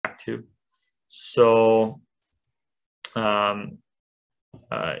to. So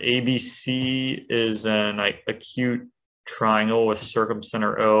ABC is an acute triangle with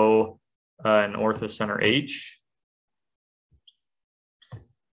circumcenter O and orthocenter H.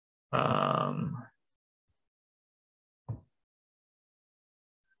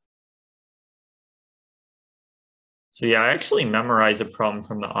 So yeah, I actually memorized a problem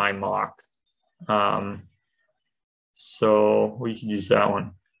from the IMOC. So we can use that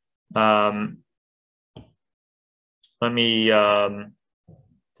one. Let me do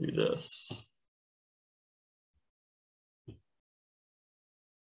this.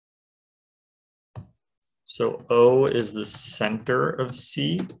 So O is the center of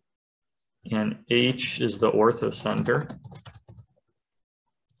C, and H is the orthocenter.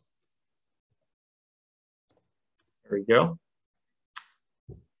 There we go.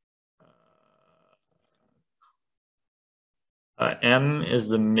 M is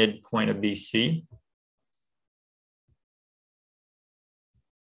the midpoint of BC.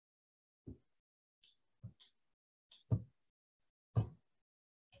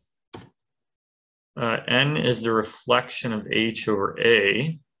 N is the reflection of H over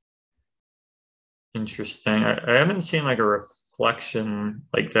A. Interesting. I haven't seen like a reflection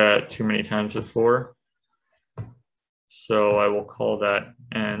like that too many times before. So I will call that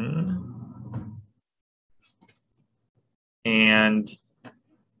N. And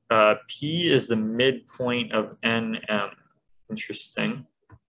P is the midpoint of NM. Interesting.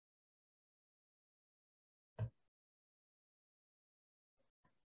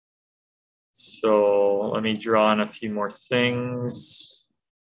 So let me draw in a few more things.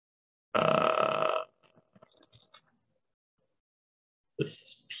 This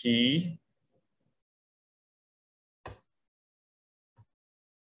is P.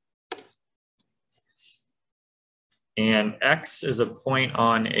 And X is a point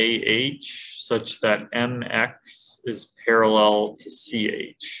on AH such that MX is parallel to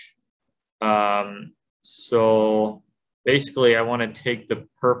CH. So basically I want to take the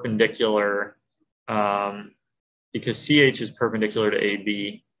perpendicular because CH is perpendicular to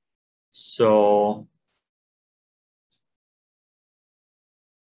AB. So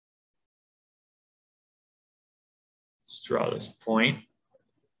let's draw this point.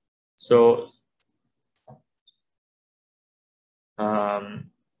 So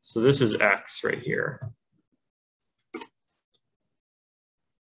this is X right here.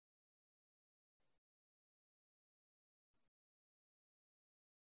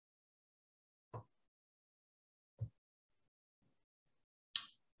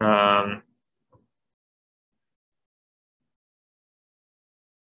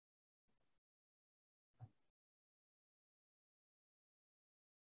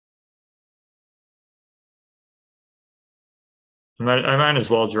 I might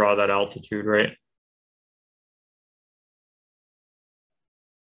as well draw that altitude, right?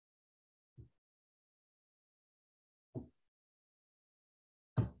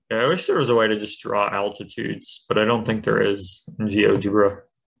 Yeah, I wish there was a way to just draw altitudes, but I don't think there is in GeoGebra.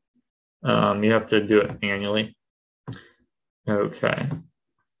 You have to do it manually. Okay.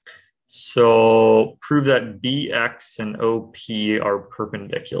 So prove that BX and OP are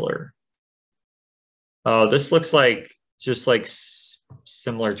perpendicular. This looks like just like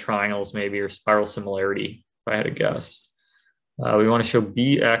similar triangles maybe, or spiral similarity, if I had to guess. We want to show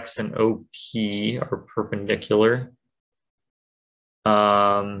BX and OP are perpendicular.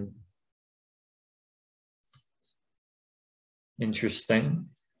 Interesting.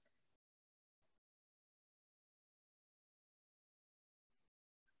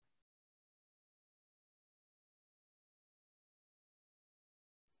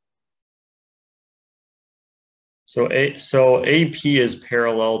 So AP is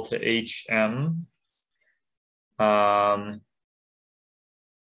parallel to HM.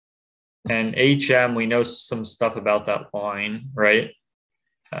 And HM, we know some stuff about that line, right?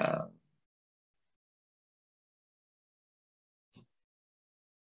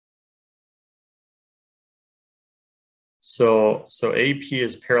 So AP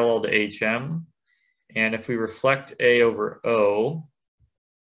is parallel to HM. And if we reflect A over O,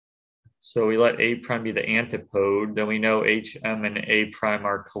 so we let A prime be the antipode, then we know HM and A prime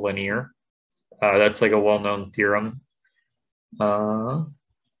are collinear. That's like a well-known theorem.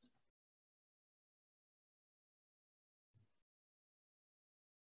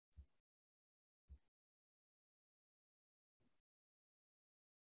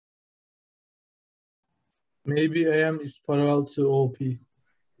 Maybe AM is parallel to OP.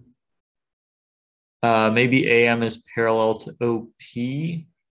 Maybe AM is parallel to OP.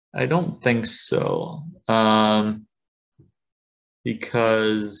 I don't think so.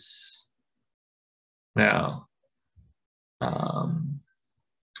 because now,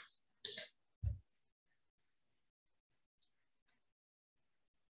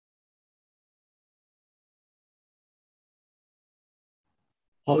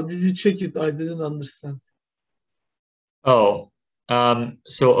 How did you check it? I didn't understand. oh,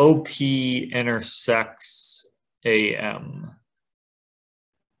 so OP intersects AM.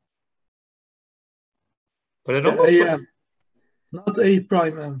 But it Yeah, almost like, AM, not A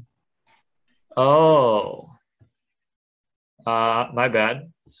prime M. oh, my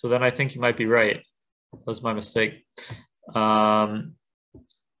bad. So then I think you might be right. That was my mistake.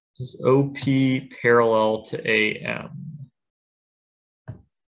 Is OP parallel to AM?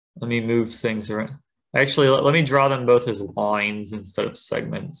 Let me move things around. Actually, let me draw them both as lines instead of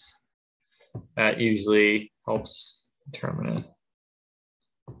segments. That usually helps determine it.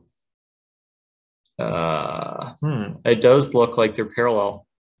 It does look like they're parallel.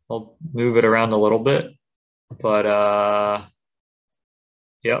 I'll move it around a little bit, but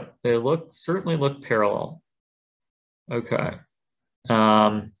yep, they certainly look parallel. Okay.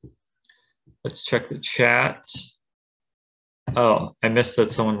 Let's check the chat. Oh, I missed that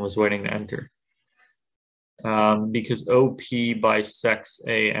someone was waiting to enter. Because OP bisects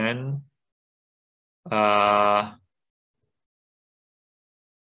AN.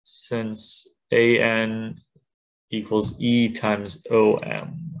 Since AN equals E times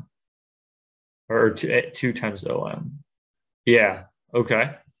OM, or 2 times OM. Yeah,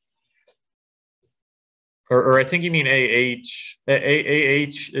 okay. Or I think you mean AH.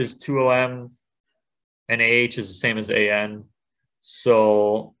 AH is 2OM, and AH is the same as AN.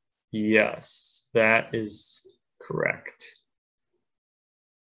 So yes, that is correct.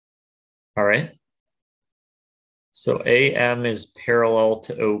 All right. So AM is parallel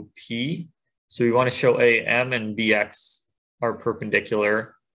to OP. So we want to show AM and BX are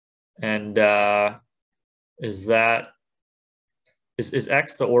perpendicular. And is X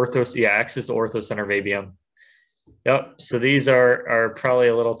the ortho? Yeah, X is the orthocenter of ABM. Yep. So these are probably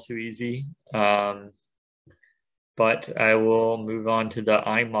a little too easy. But I will move on to the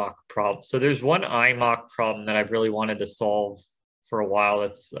IMOC problem. So there's one IMOC problem that I've really wanted to solve for a while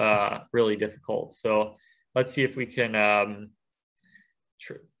that's really difficult. So let's see if we can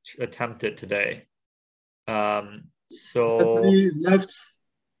attempt it today. So We left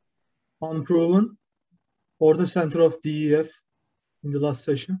unproven or the center of DEF in the last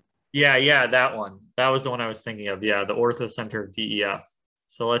session. yeah, that one. That was the one I was thinking of. Yeah, the orthocenter of DEF.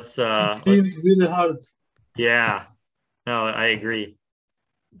 So let's It seems really hard. yeah. No, I agree.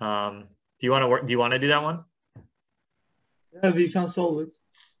 Do you want to work? Do you want to do that one? Yeah, we can solve it.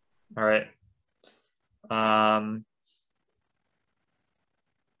 All right.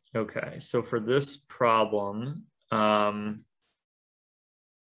 Okay, so for this problem,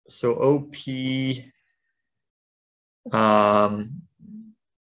 so OP, hold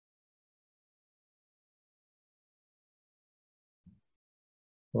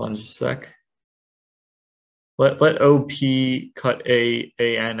on just a sec. Let OP cut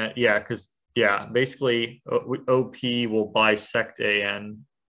AN, yeah, because yeah, basically OP will bisect AN.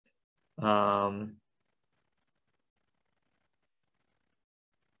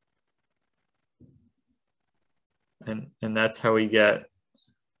 And that's how we get,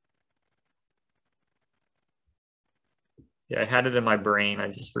 yeah, I had it in my brain, I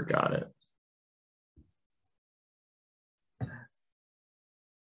just forgot it.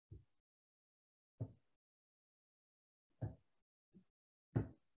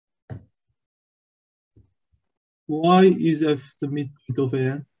 Why is F the midpoint of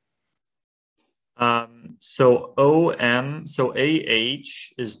AN? So OM, so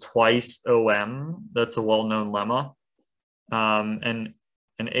AH is twice OM. That's a well-known lemma. And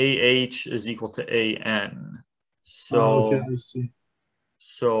AH is equal to AN. So, Okay, I see.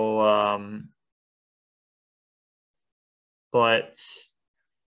 so, but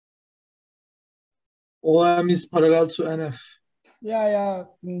OM is parallel to NF. Yeah,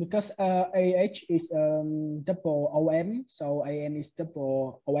 because AH is double OM, so AN is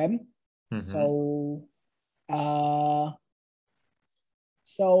double OM. So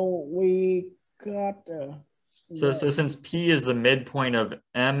so we got so since P is the midpoint of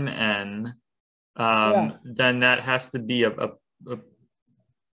MN, then that has to be a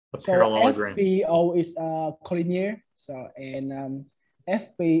parallelogram. So FPO is collinear, so and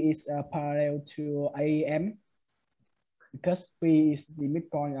FP is parallel to AM because P is the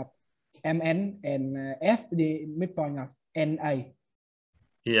midpoint of MN and F the midpoint of NA.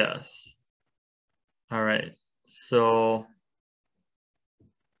 Yes. All right. So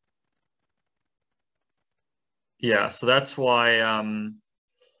yeah, so that's why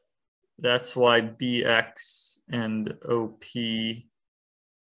BX and OP,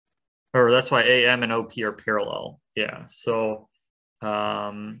 or that's why AM and OP are parallel. Yeah, so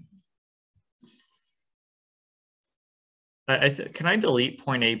can I delete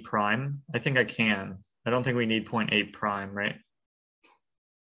point A prime? I think I can. I don't think we need point A prime, right?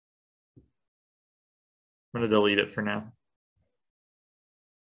 I'm going to delete it for now.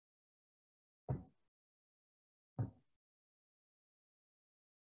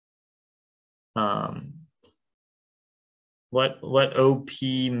 Let OP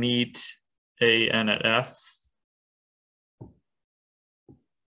meet AN at F.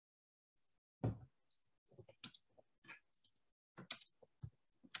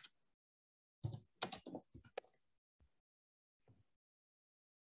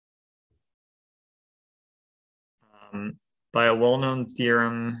 By a well-known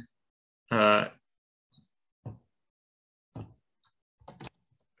theorem,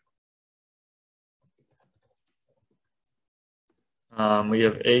 we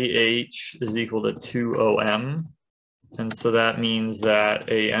have AH is equal to 2OM. And so that means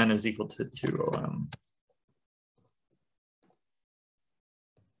that AN is equal to 2OM.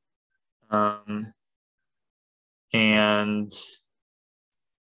 And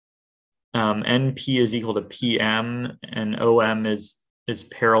NP is equal to PM, and OM is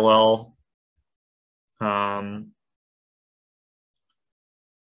parallel.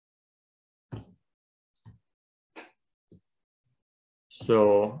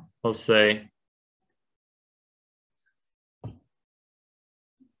 So I'll say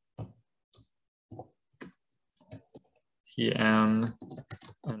PM,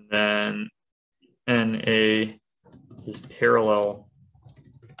 and then NA is parallel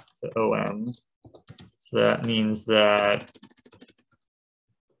to OM. So that means that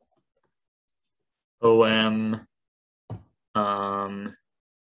OM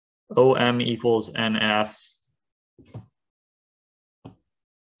equals NF.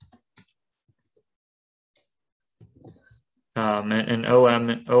 And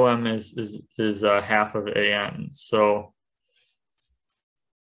OM is half of AN. So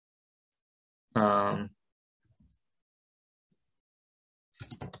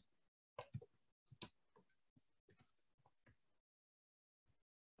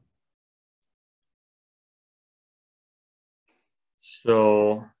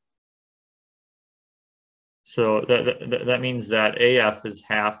so that means that AF is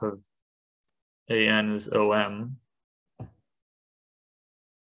half of AN is OM.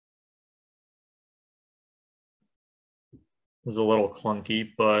 It's a little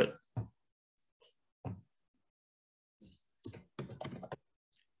clunky, but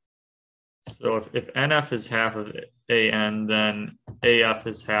so if NF is half of AN, then AF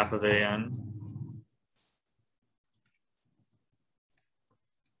is half of AN.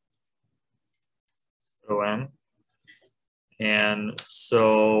 OM. And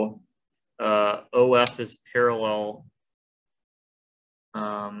so OF is parallel.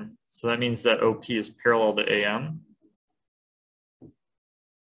 So that means that OP is parallel to AM.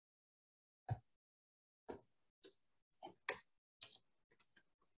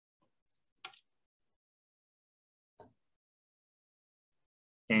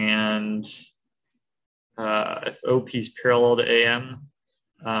 And if OP is parallel to AM,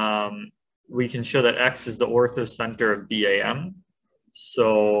 we can show that X is the orthocenter of BAM.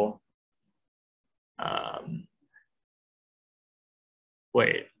 So,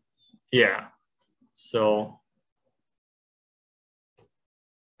 wait, yeah. So,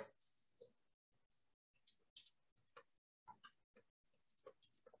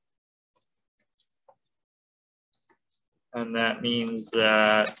 and that means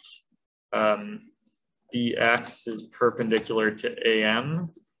that BX is perpendicular to AM,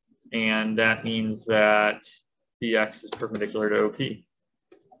 and that means that BX is perpendicular to OP.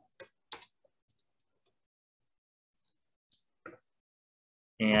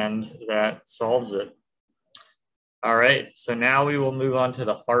 And that solves it. All right, so now we will move on to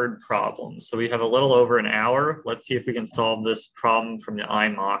the hard problems. So we have a little over an hour. Let's see if we can solve this problem from the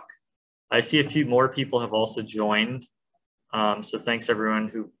IMOC. I see a few more people have also joined. So thanks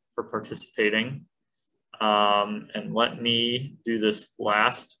everyone for participating. And let me do this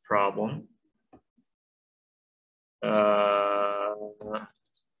last problem.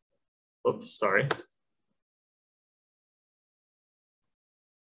 Oops, sorry.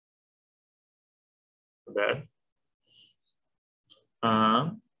 Bad.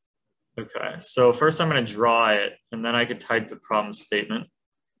 Okay, so first I'm going to draw it, and then I could type the problem statement.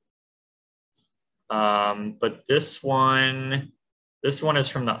 But this one is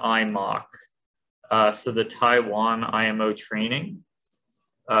from the IMOC. So the Taiwan IMO training.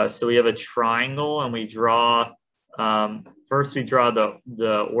 So we have a triangle and we draw, first we draw the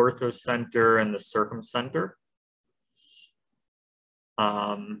orthocenter and the circumcenter.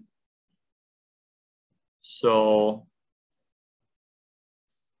 So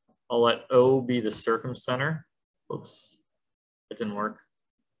I'll let O be the circumcenter. Oops, it didn't work.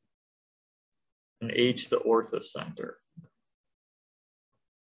 And H the orthocenter.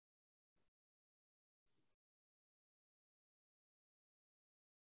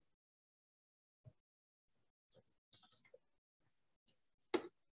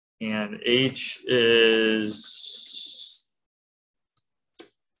 And H is,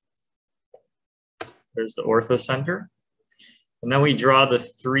 there's the orthocenter. And then we draw the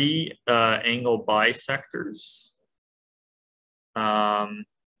three angle bisectors. And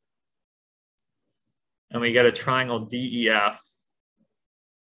we get a triangle DEF.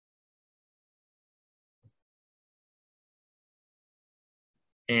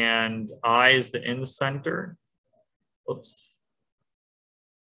 And I is the incenter. Oops.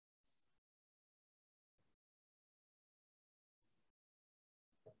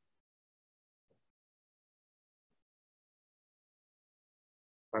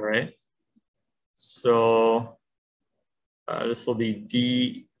 All right, so this will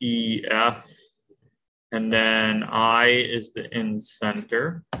be DEF, and then I is the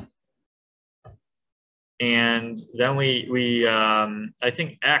incenter. And then I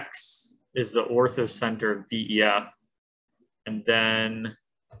think X is the orthocenter of DEF, and then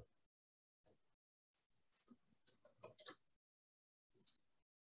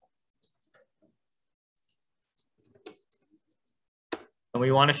we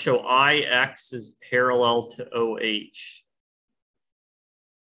want to show IX is parallel to OH. Let's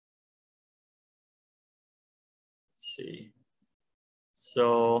see.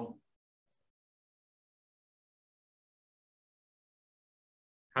 So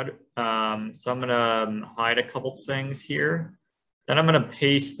so I'm gonna hide a couple things here. Then I'm gonna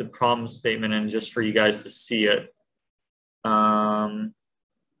paste the problem statement in just for you guys to see it.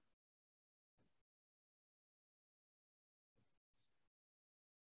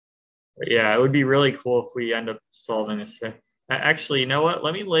 Yeah, it would be really cool if we end up solving this thing. Actually, you know what?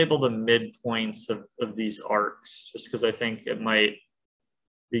 Let me label the midpoints of these arcs, just because I think it might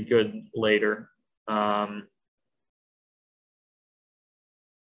be good later. All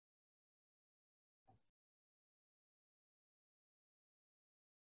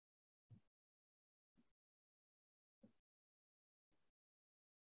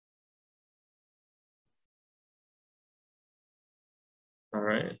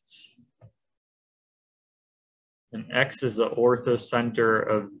right. And X is the orthocenter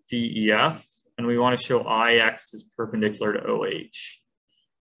of DEF, and we want to show IX is perpendicular to OH.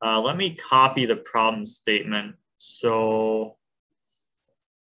 Let me copy the problem statement. So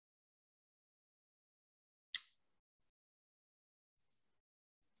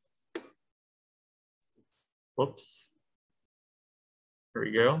whoops. Here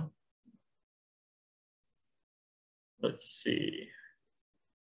we go. Let's see.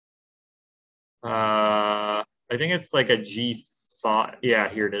 I think it's like a G5. Yeah,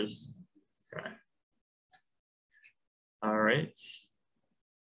 here it is. Okay. All right.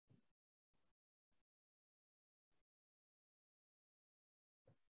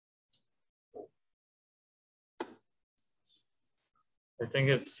 I think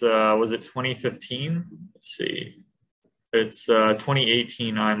it's, was it 2015? Let's see. It's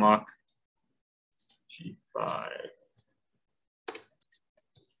 2018 IMOC G5.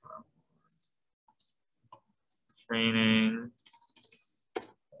 Training.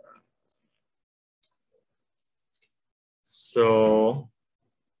 So,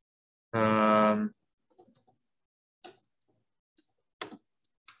 it's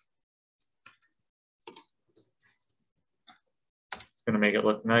going to make it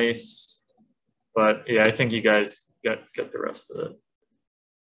look nice, but yeah, I think you guys get the rest of it.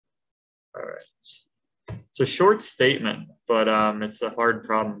 All right. It's a short statement, but it's a hard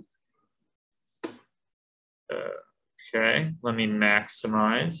problem. Okay, let me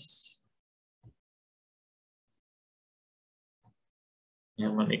maximize.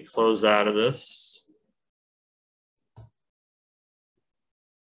 And let me close out of this.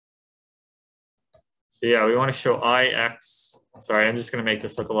 So yeah, we want to show IX. Sorry, I'm just going to make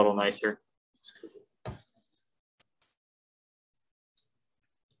this look a little nicer. Just 'cause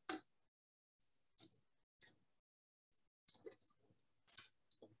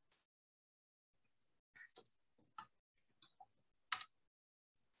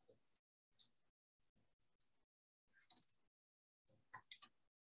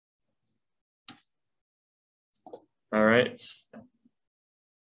All right.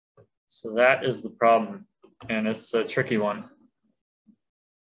 So that is the problem, and it's a tricky one.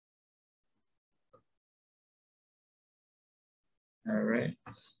 All right.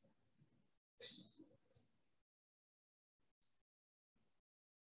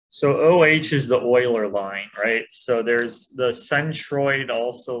 So OH is the Euler line, right? So there's the centroid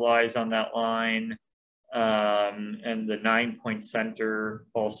also lies on that line, and the 9-point center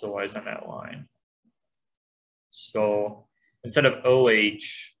also lies on that line. So instead of OH,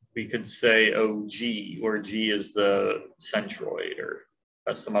 we could say OG, where G is the centroid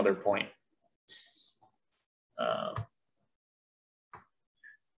or some other point.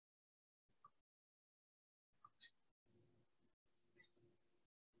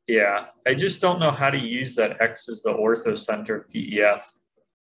 Yeah, I just don't know how to use that X as the orthocenter of DEF.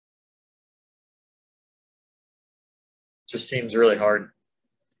 Just seems really hard.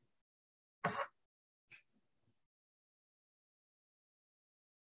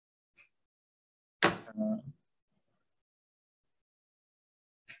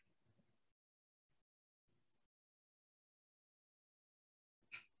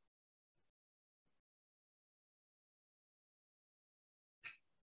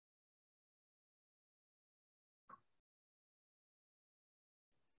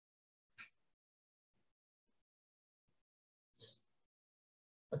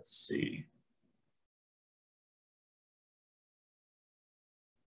 Let's see.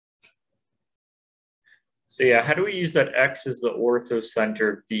 So yeah, how do we use that X as the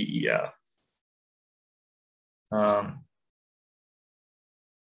orthocenter of DEF?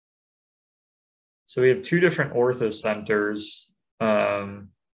 So we have two different orthocenters.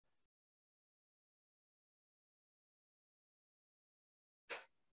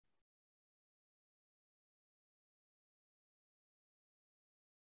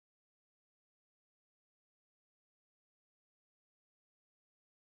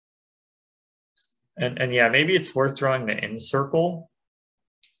 And yeah, maybe it's worth drawing the in circle.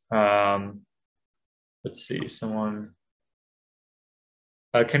 Let's see, someone.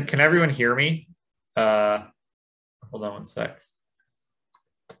 Can everyone hear me? Hold on one sec.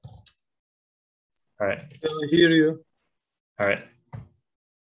 All right. I hear you. All right.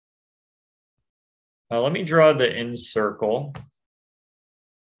 Let me draw the in circle.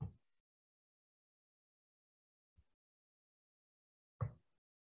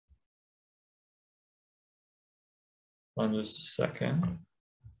 Hold on just a second.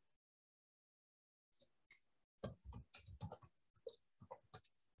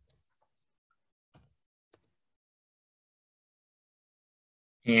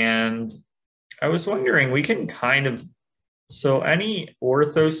 And I was wondering, we can kind of, so any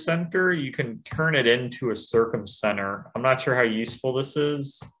orthocenter, you can turn it into a circumcenter. I'm not sure how useful this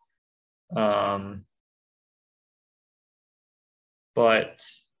is. But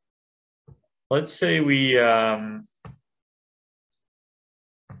let's say we,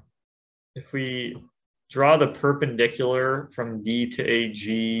 if we draw the perpendicular from D to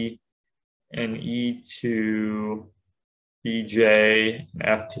AG and E to BJ and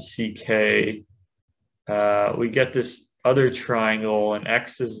F to CK, we get this other triangle, and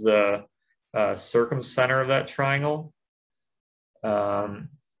X is the circumcenter of that triangle.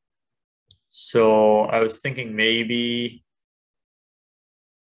 So I was thinking maybe,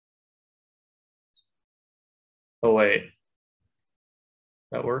 oh wait,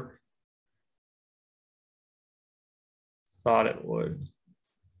 that work? Thought it would.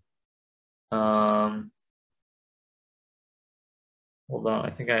 Hold on,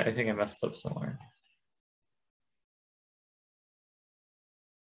 I think I messed up somewhere.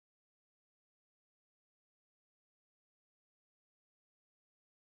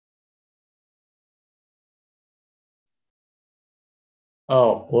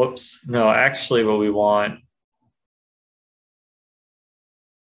 Oh, whoops. No, actually what we want,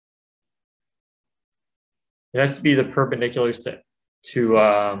 it has to be the perpendiculars to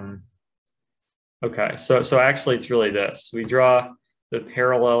okay, so actually it's really this. We draw the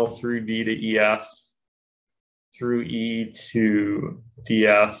parallel through D to EF, through E to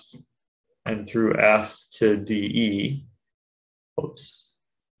DF, and through F to DE. Oops.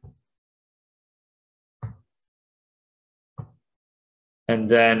 And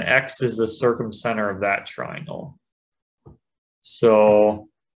then X is the circumcenter of that triangle. So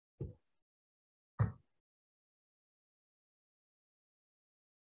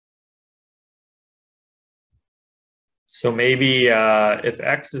maybe if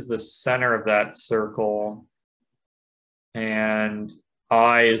X is the center of that circle and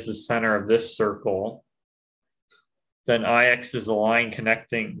I is the center of this circle, then IX is the line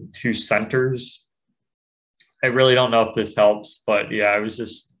connecting two centers. I really don't know if this helps, but yeah, I was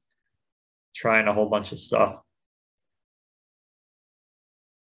just trying a whole bunch of stuff.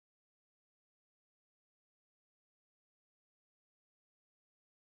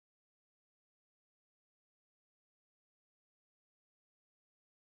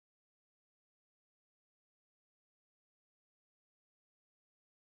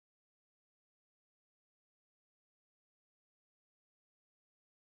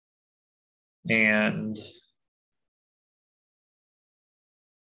 And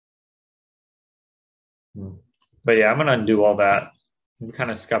but yeah, I'm gonna undo all that. I'm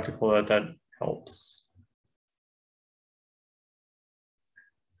kind of skeptical that that helps.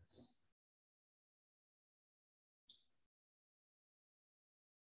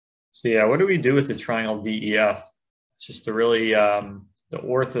 So yeah, what do we do with the triangle DEF? It's just a really the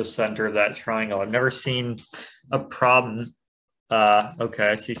orthocenter of that triangle. I've never seen a problem. Okay,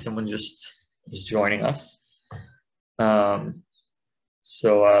 I see someone just is joining us.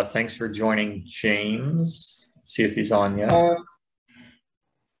 So thanks for joining, James. Let's see if he's on yet. I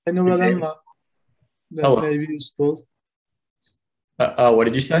know a lemma that Hello. may be useful. What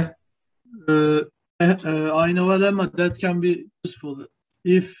did you say? I know a lemma that can be useful.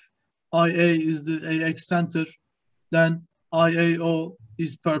 If IA is the AX center, then IAO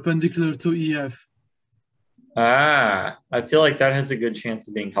is perpendicular to EF. I feel like that has a good chance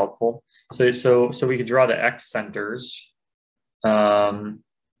of being helpful. So we could draw the X centers.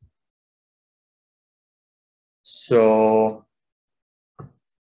 So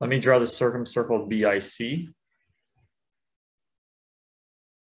let me draw the circumcircle BIC.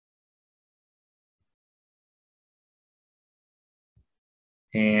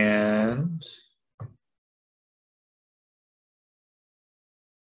 And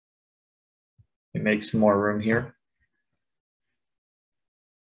we make some more room here.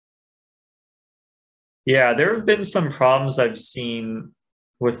 Yeah, there have been some problems I've seen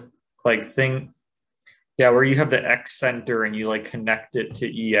with like where you have the X center and you like connect it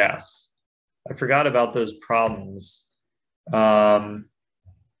to EF. I forgot about those problems. But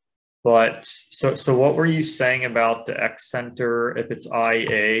so what were you saying about the X center? If it's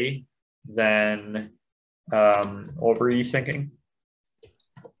IA, then what were you thinking?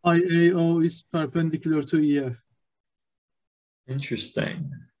 IAO is perpendicular to EF.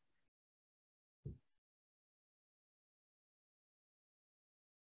 Interesting.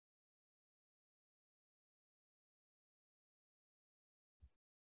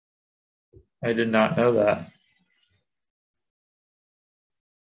 I did not know that.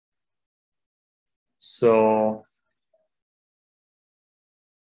 So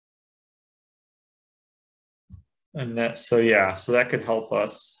so that could help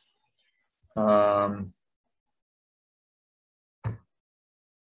us.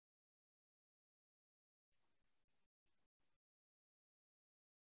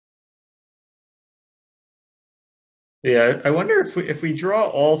 Yeah, I wonder if we draw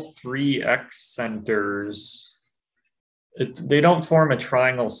all three X centers, they don't form a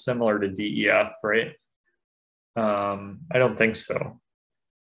triangle similar to DEF, right? I don't think so.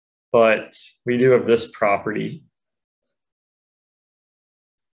 But we do have this property.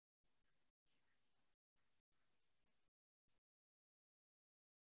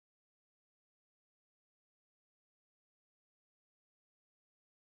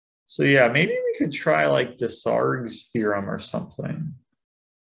 So yeah, maybe we could try like Desargues theorem or something.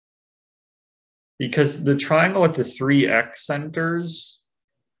 Because the triangle with the three X centers,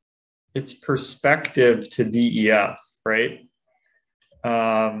 it's perspective to DEF, right?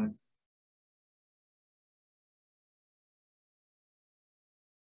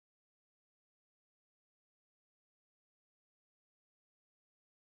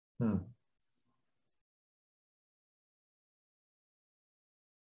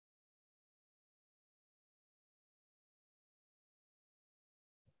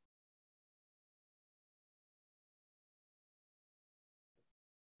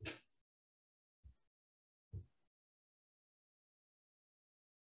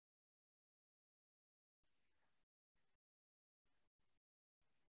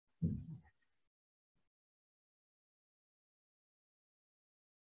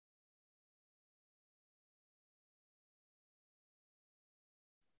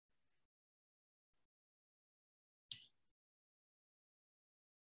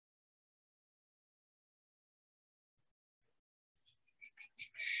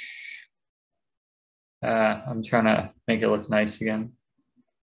 I'm trying to make it look nice again.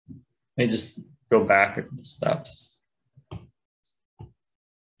 Let me just go back a couple steps.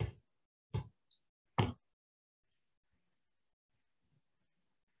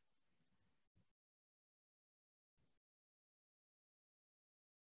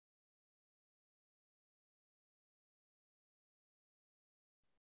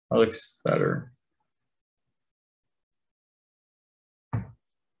 That looks better.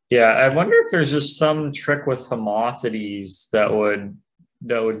 Yeah, I wonder if there's just some trick with homotheties that would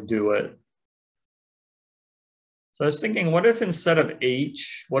do it. So I was thinking, what if instead of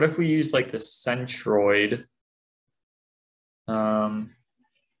H, what if we use like the centroid?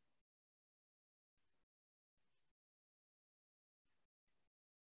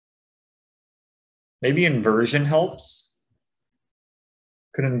 Maybe inversion helps.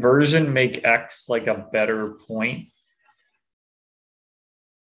 Could inversion make X like a better point?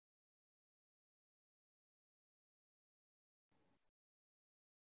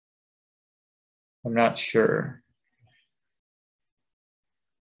 I'm not sure.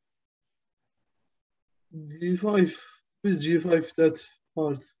 G5 is G5 that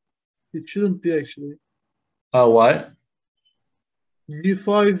hard? It shouldn't be actually. What?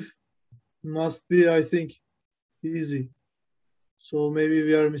 G5 must be, I think, easy. So maybe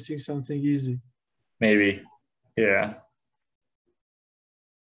we are missing something easy. Maybe, yeah.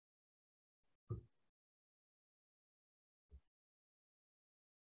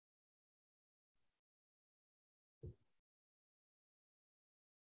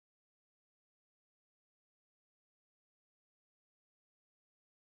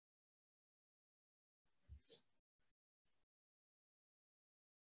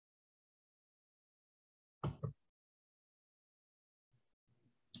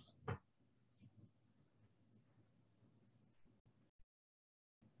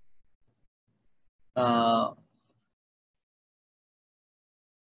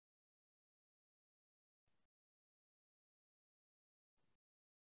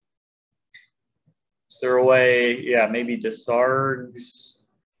 Is there a way, yeah, maybe Desargues?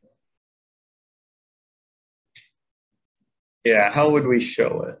 Yeah, how would we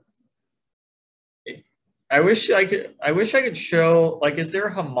show it? I wish I could show, like, is there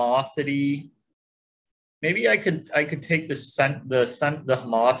a homothety? Maybe I could take the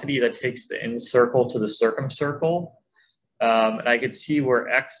homothety that takes the incircle to the circumcircle, and I could see where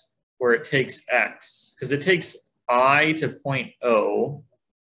it takes X, because it takes I to point O,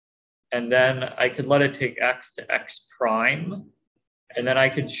 and then I could let it take X to X prime, and then I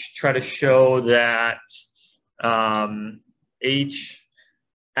could try to show that H,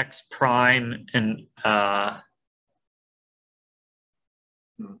 X prime, and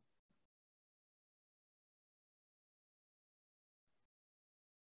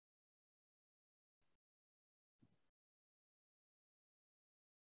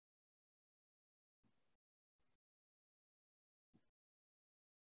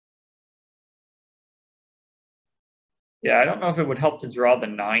yeah, I don't know if it would help to draw the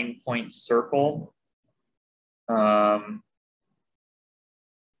 9-point circle. Because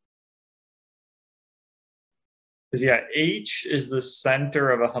yeah, H is the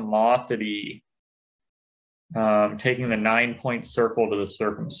center of a homothety, taking the 9-point circle to the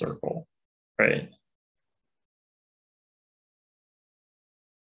circumcircle, right?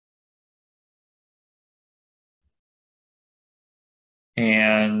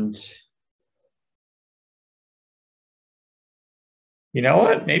 And you know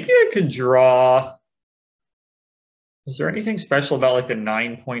what? Maybe I could draw. Is there anything special about like the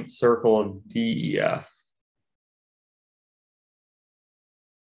 9-point circle of DEF?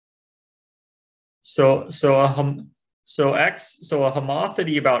 So a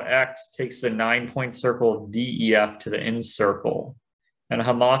homothety about X takes the 9-point circle of DEF to the incircle, and a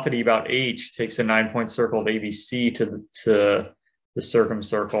homothety about H takes a 9-point circle of ABC to the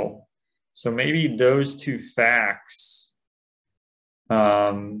circumcircle. So maybe those two facts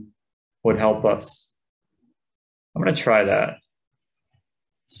would help us. I'm going to try that.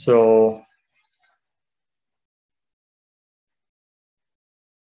 So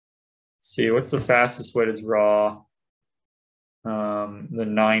let's see, what's the fastest way to draw the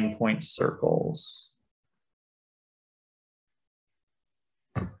 9-point circles?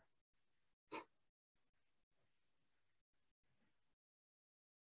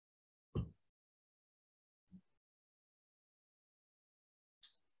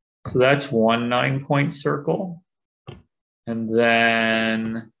 So that's one 9-point circle. And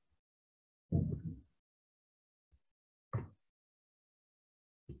then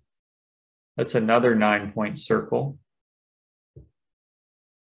that's another 9-point circle.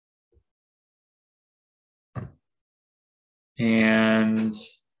 And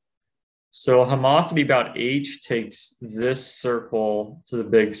so a homothety about H takes this circle to the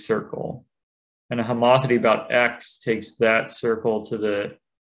big circle. And a homothety about X takes that circle to the,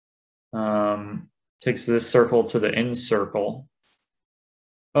 takes this circle to the incircle.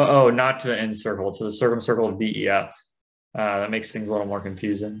 Oh, not to the incircle, to the circumcircle of DEF. That makes things a little more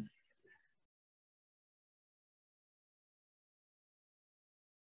confusing.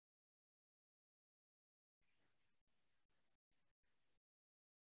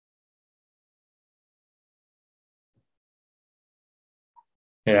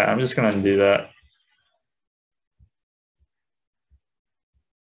 Yeah, I'm just going to undo that.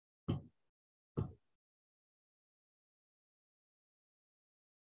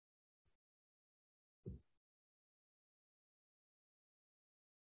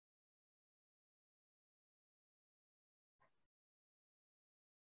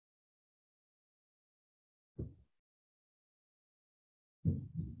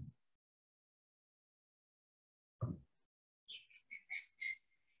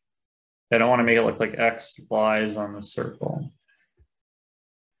 I don't want to make it look like X lies on the circle.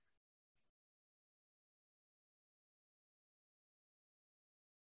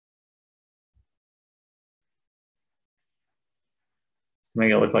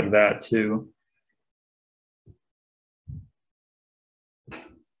 Make it look like that too.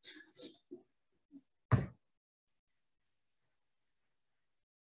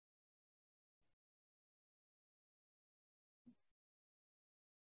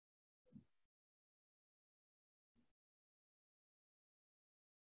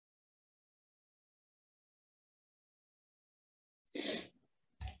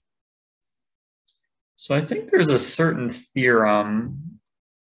 So I think there's a certain theorem,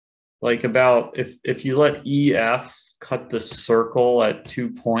 like about if you let EF cut the circle at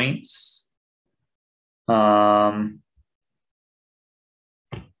 2 points, I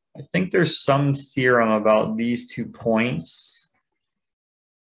think there's some theorem about these 2 points.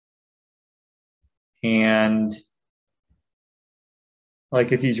 And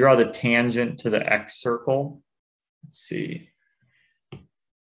like if you draw the tangent to the X circle, let's see.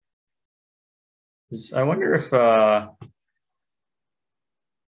 I wonder if let's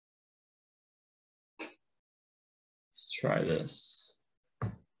try this.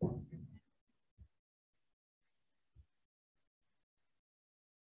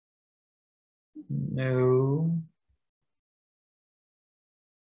 No.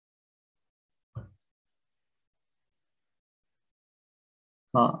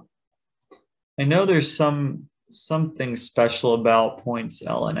 Huh. I know there's something special about points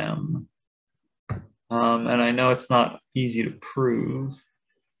L and M. And I know it's not easy to prove.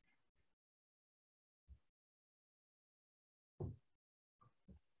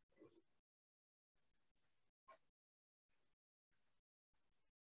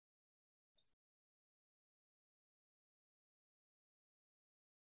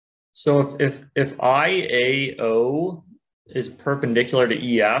 So if IAO is perpendicular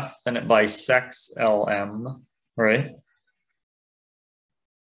to EF, then it bisects LM, right?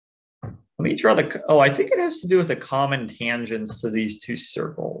 Let me draw the, oh, I think it has to do with the common tangents to these 2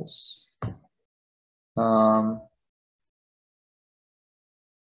 circles.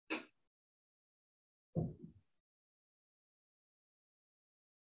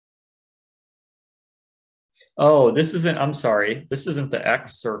 Oh, this isn't, I'm sorry, this isn't the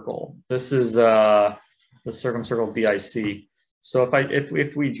X circle. This is the circumcircle BIC. So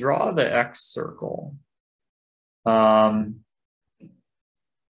if we draw the X circle, so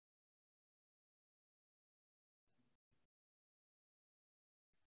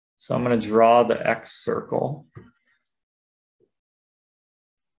I'm going to draw the X circle.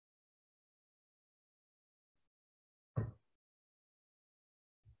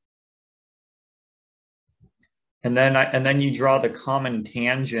 And then you draw the common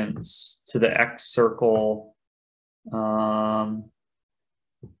tangents to the X circle. So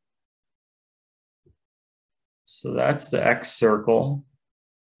that's the X circle.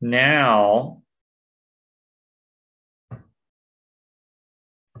 Now,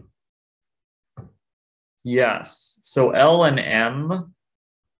 yes. So L and M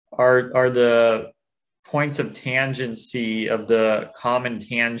are the points of tangency of the common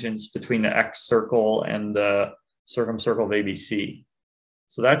tangents between the X circle and the circumcircle of ABC.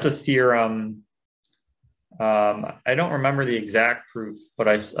 So that's a theorem. I don't remember the exact proof, but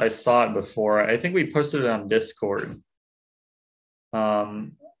I saw it before. I think we posted it on Discord.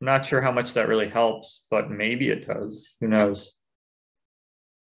 I'm not sure how much that really helps, but maybe it does. Who knows?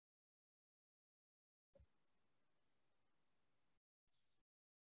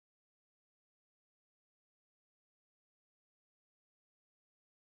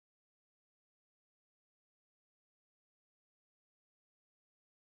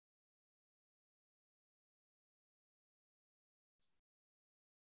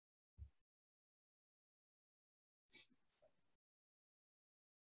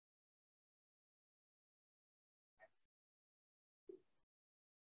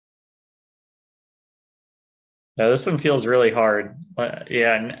 Yeah, this one feels really hard. But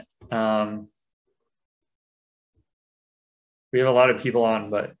yeah, we have a lot of people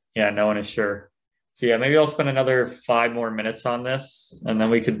on, but yeah, no one is sure. So yeah, maybe I'll spend another 5 more minutes on this, and then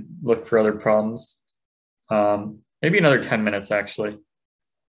we could look for other problems. Maybe another 10 minutes, actually.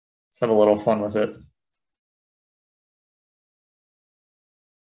 Let's have a little fun with it.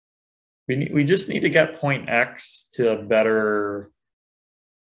 We just need to get point X to a better...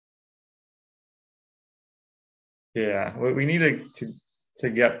 Yeah, we need to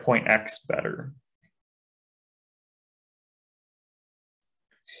get point X better.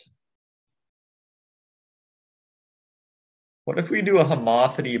 What if we do a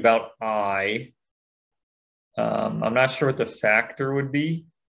homothety about I? I'm not sure what the factor would be,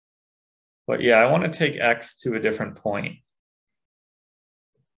 but yeah, I want to take X to a different point.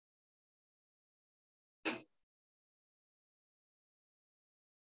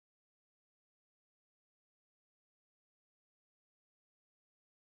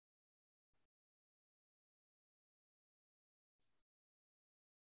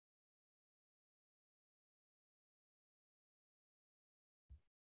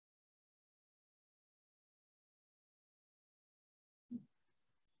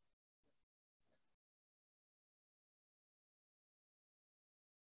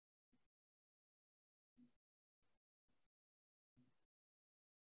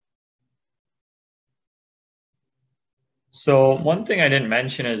 So one thing I didn't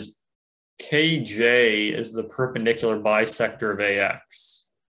mention is KJ is the perpendicular bisector of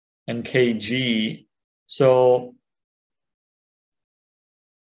AX, and KG. So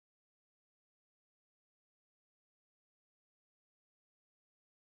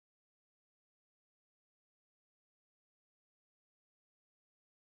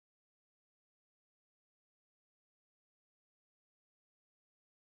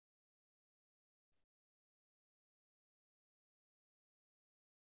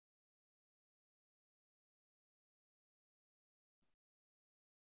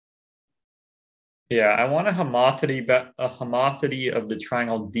yeah, I want a homothety of the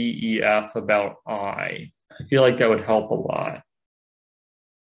triangle DEF about I. I feel like that would help a lot.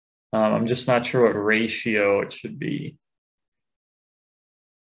 I'm just not sure what ratio it should be.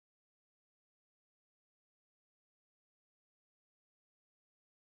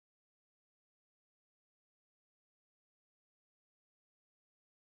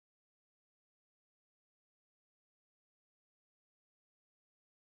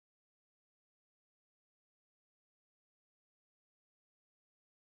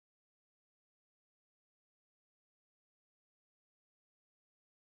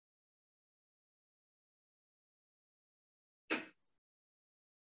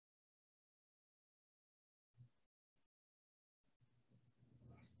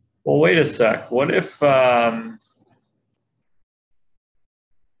 Well, wait a sec. What if, so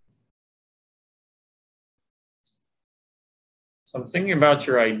I'm thinking about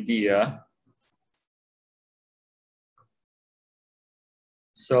your idea.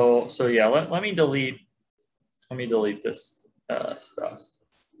 So yeah, let me delete this stuff.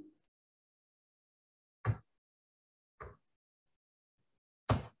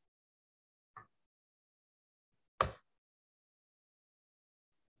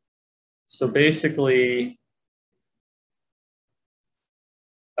 So basically,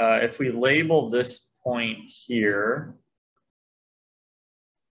 if we label this point here,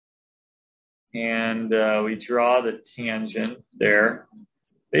 and we draw the tangent there,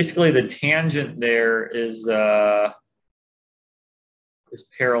 basically the tangent there is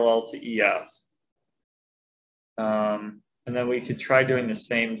parallel to EF. And then we could try doing the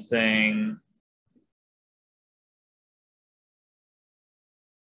same thing.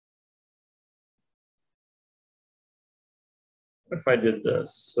 What if I did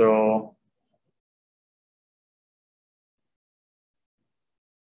this? So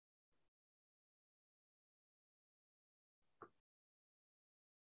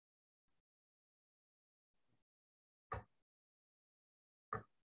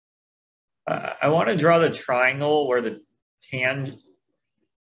I want to draw the triangle where the tangent,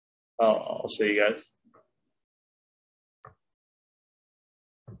 I'll show you guys.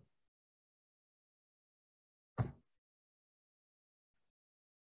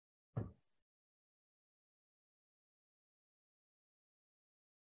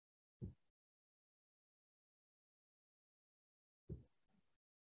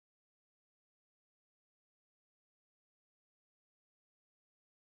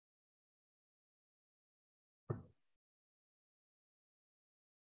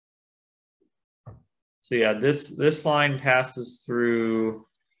 So yeah, this line passes through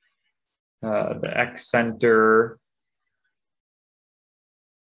the X center,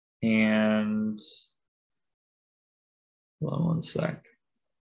 and hold on one sec.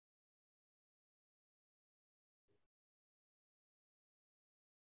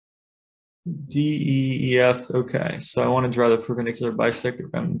 D, E, E, F. Okay, so I want to draw the perpendicular bisector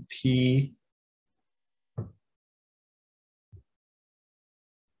of MP.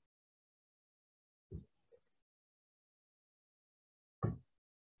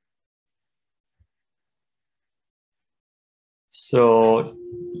 So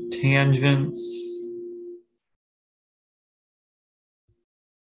tangents.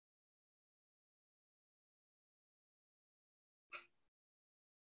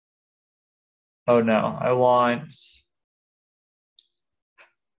 Oh no, I want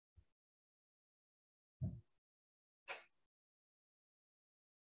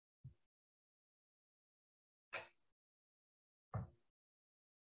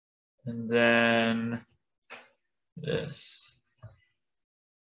and then this.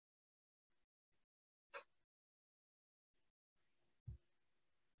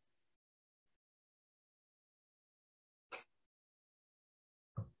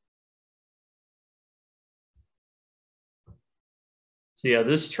 So yeah,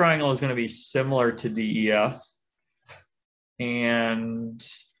 this triangle is going to be similar to DEF. And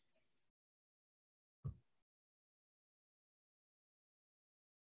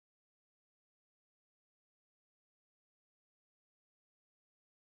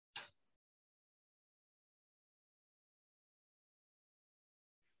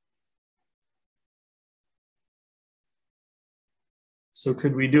so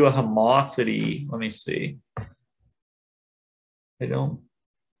could we do a homothency? Let me see. I don't.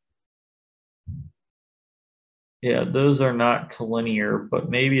 Yeah, those are not collinear, but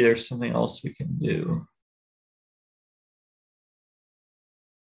maybe there's something else we can do.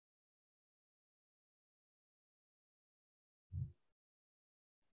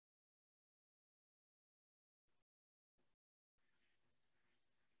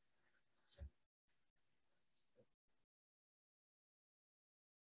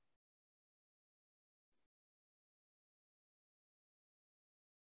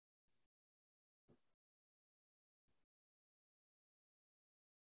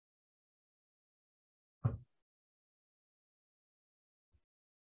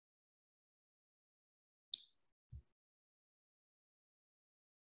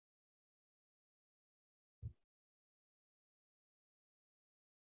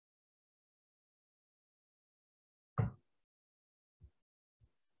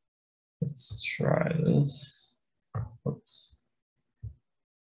 Let's try this. Oops.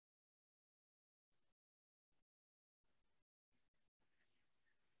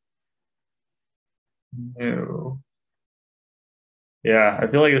 No. Yeah, I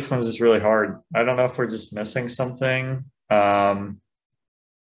feel like this one's just really hard. I don't know if we're just missing something. But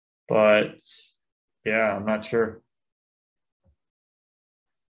yeah, I'm not sure.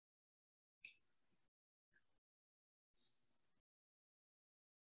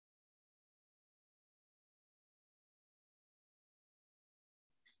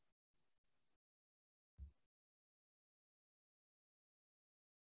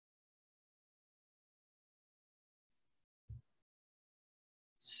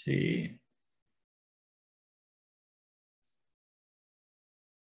 Let's see.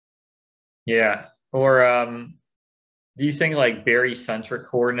 Yeah. Or do you think like barycentric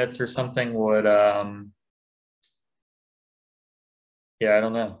coordinates or something would yeah, I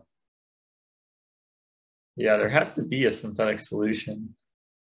don't know. Yeah, there has to be a synthetic solution.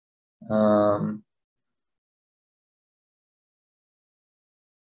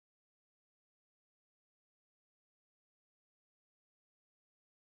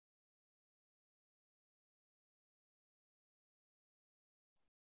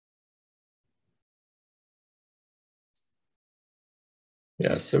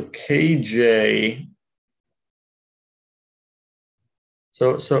 Yeah, so KJ.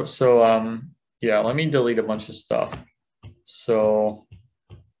 Yeah, let me delete a bunch of stuff. So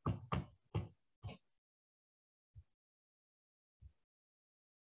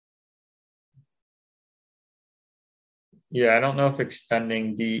yeah, I don't know if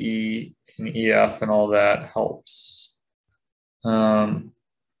extending DE and EF and all that helps.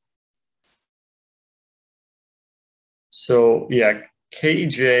 So yeah,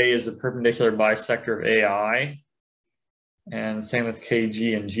 KJ is a perpendicular bisector of AI, and same with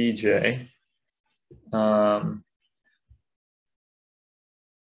KG and GJ. All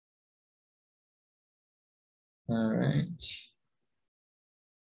right.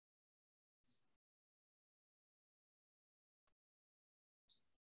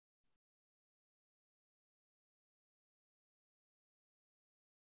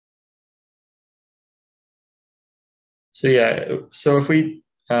 So yeah, so if we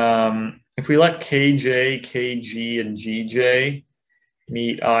let KJ, KG, and GJ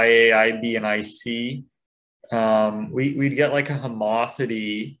meet IA, IB, and IC, we'd get like a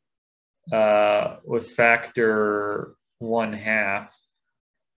homothety with factor 1/2.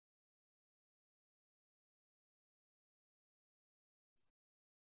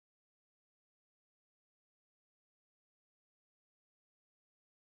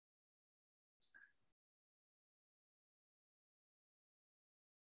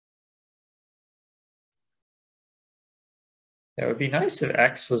 It would be nice if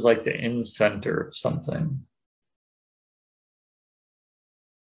X was like the in-center of something.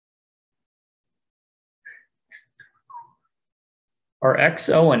 Are X,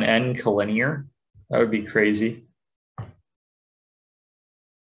 O, and N collinear? That would be crazy.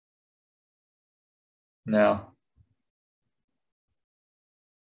 No.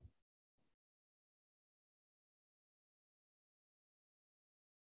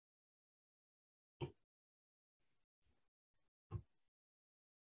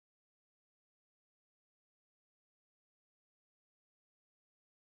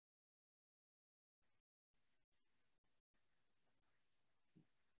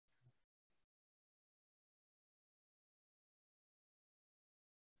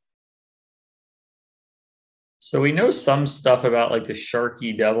 So we know some stuff about like the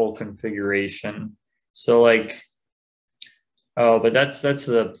Sharky Devil configuration. So like, oh, but that's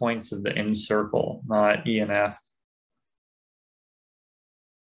the points of the in circle, not E and F.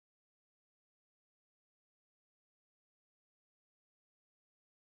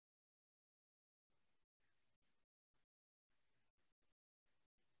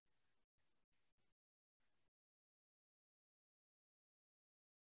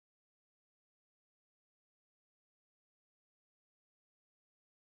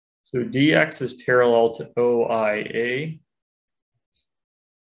 So dx is parallel to OIA.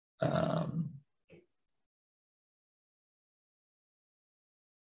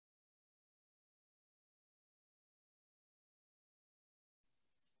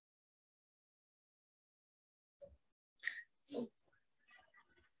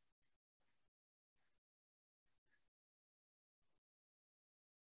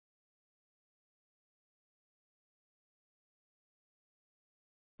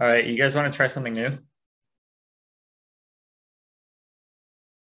 All right, you guys want to try something new?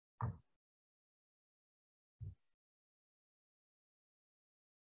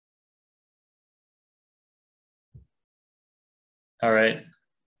 All right,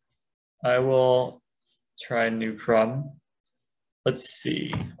 I will try a new problem. Let's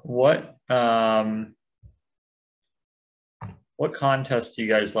see, what contest do you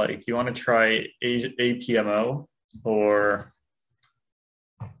guys like? Do you want to try APMO or?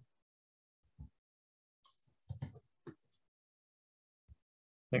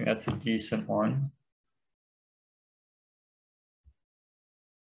 I think that's a decent one.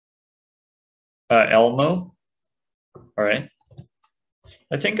 ELMO. All right.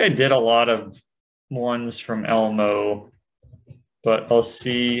 I think I did a lot of ones from ELMO, but I'll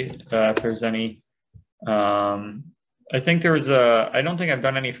see if there's any. I think there was I don't think I've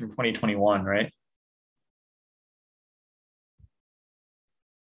done any from 2021, right?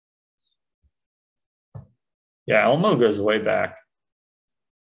 Yeah, ELMO goes way back.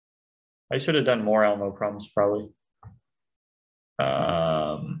 I should have done more ELMO problems probably.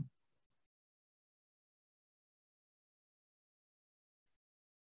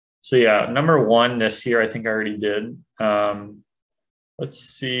 So yeah, number 1 this year, I think I already did. Let's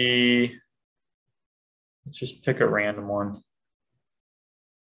see. Let's just pick a random one.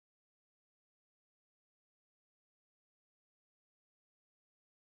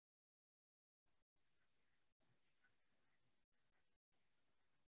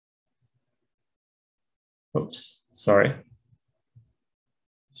 Oops, sorry.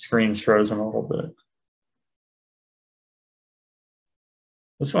 Screen's frozen a little bit.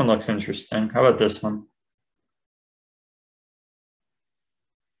 This one looks interesting. How about this one?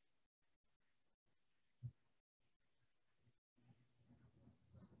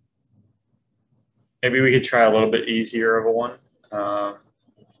 Maybe we could try a little bit easier of a one.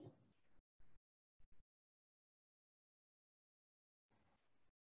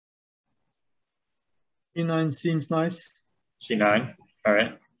 E9 seems nice. G9, all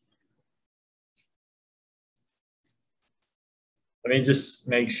right. Let me just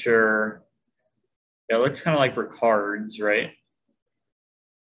make sure. Yeah, it looks kind of like Ricard's, right?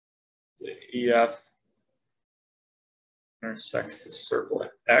 The EF intersects the circle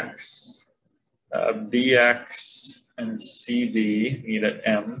at X. BX and CD meet at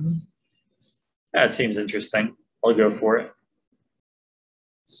M. That seems interesting. I'll go for it.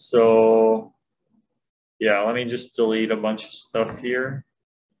 So yeah, let me just delete a bunch of stuff here.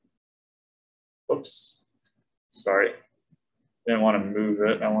 Whoops, sorry. Didn't want to move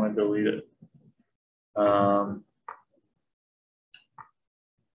it, I want to delete it.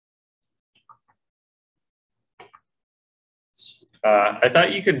 I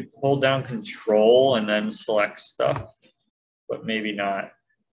thought you could hold down Control and then select stuff, but maybe not.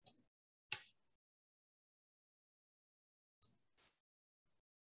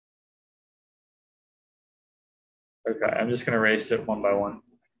 Okay, I'm just going to erase it one by one.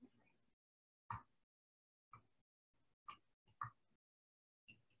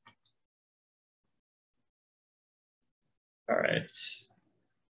 All right.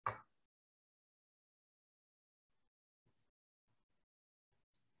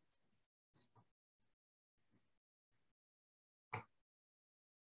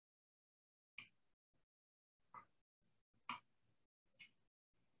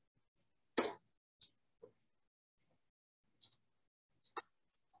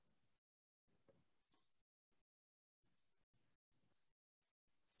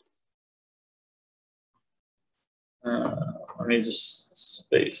 Let me just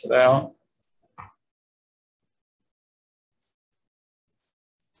space it out.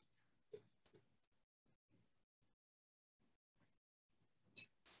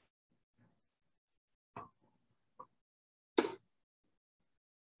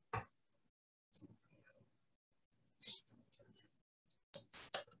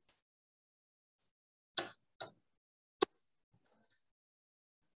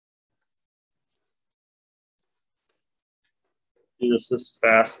 Do this as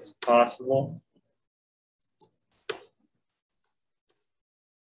fast as possible.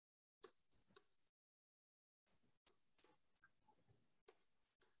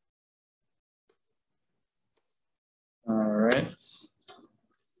 All right.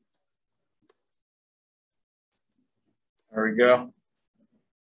 There we go.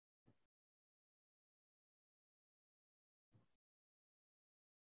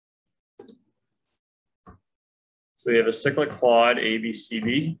 So we have a cyclic quad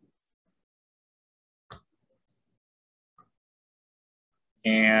ABCD.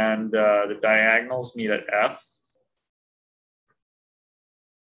 And the diagonals meet at F.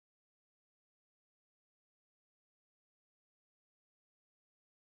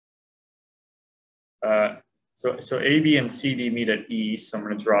 So AB and CD meet at E, so I'm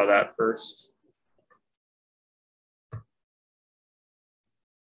going to draw that first.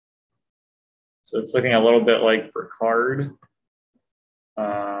 So it's looking a little bit like Bricard.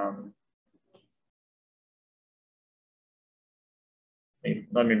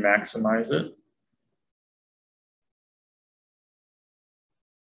 Let me maximize it.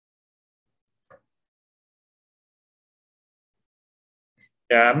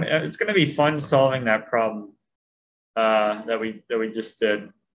 Yeah, it's going to be fun solving that problem that we just did.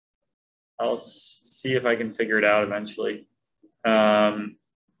 I'll see if I can figure it out eventually.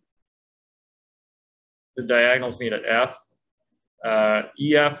 The diagonals meet at F.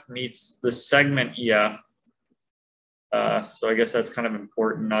 EF meets the segment EF. So I guess that's kind of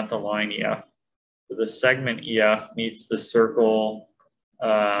important, not the line EF. But the segment EF meets the circle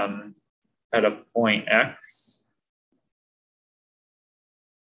at a point X.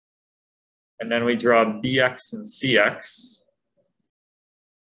 And then we draw BX and CX.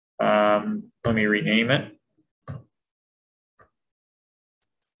 Let me rename it.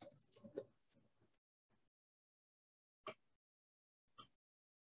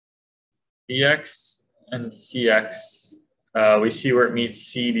 BX and CX, we see where it meets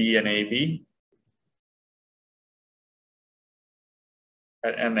CD and AB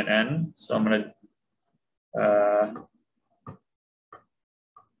at M and N. So I'm going to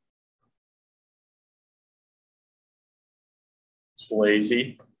it's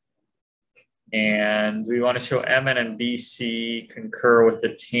lazy. And we want to show MN and BC concur with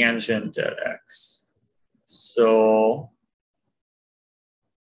the tangent at X. So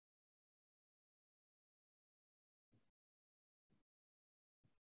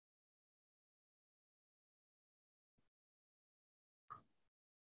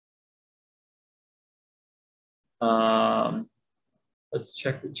let's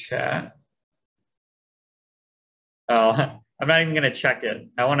check the chat. Oh, I'm not even going to check it.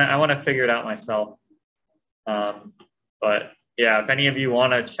 I want to figure it out myself. But yeah, if any of you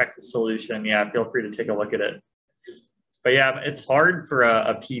want to check the solution, yeah, feel free to take a look at it. But yeah, it's hard for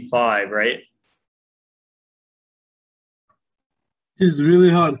a P5, right? It's really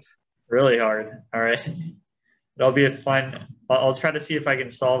hard. Really hard. All right. It'll be fun. I'll try to see if I can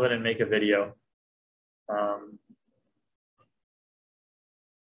solve it and make a video.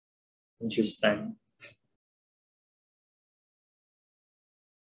 Interesting.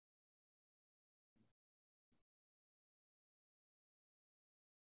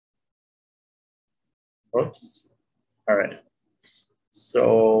 Whoops. All right.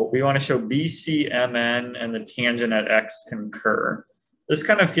 So we want to show BCMN and the tangent at X concur. This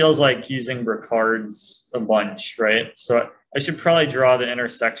kind of feels like using Bricard's a bunch, right? So I should probably draw the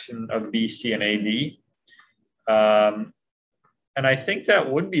intersection of BC and AD. And I think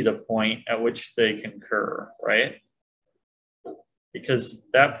that would be the point at which they concur, right? Because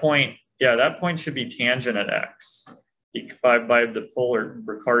that point, yeah, that point should be tangent at X by the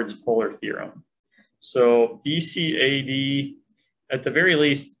Bricard's polar theorem. So BCAD, at the very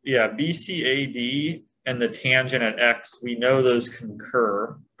least, yeah, BCAD and the tangent at X, we know those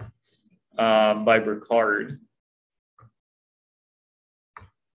concur by Bricard.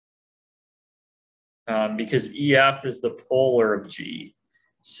 Because EF is the polar of G.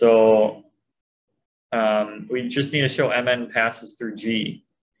 So we just need to show MN passes through G.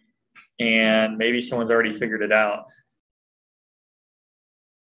 And maybe someone's already figured it out.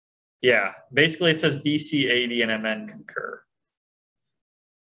 Yeah, basically it says BC, AD, and MN concur.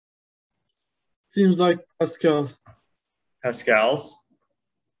 Seems like Pascal. Pascal's.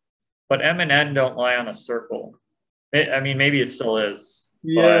 But M and N don't lie on a circle. I mean, maybe it still is.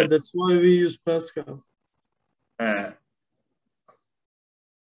 Yeah, but, that's why we use Pascal.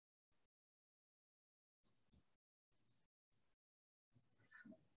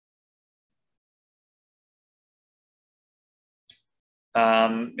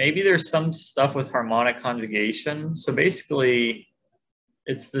 Maybe there's some stuff with harmonic conjugation. So basically,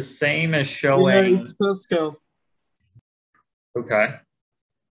 it's the same as showing. Yeah, it's Pascal. Okay.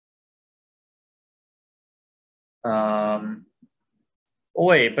 Oh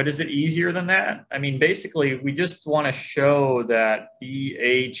wait, but is it easier than that? I mean, basically, we just want to show that B,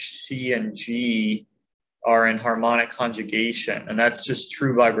 H, C, and G are in harmonic conjugation, and that's just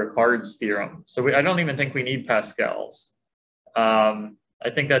true by Ricard's theorem. So I don't even think we need Pascal's. I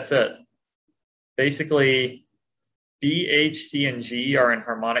think that's it. Basically, B, H, C, and G are in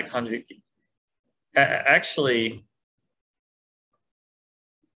harmonic conjugation. Actually,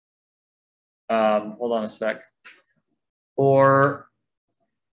 hold on a sec. Or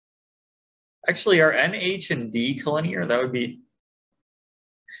actually, are N, H, and D collinear? That would be.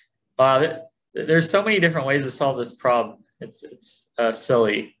 There's so many different ways to solve this problem. It's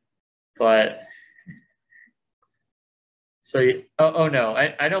silly, but. So, oh no,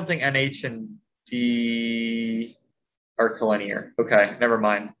 I don't think NH and D are collinear. Okay, never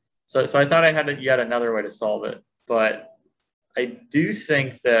mind. So I thought I had yet another way to solve it, but I do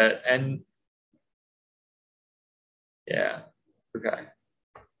think that yeah, okay.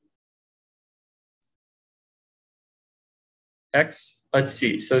 X, let's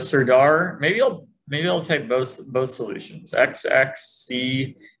see. So Serdar, maybe I'll type both solutions. X,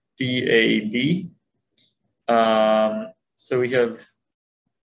 C, D, A, B. So we have.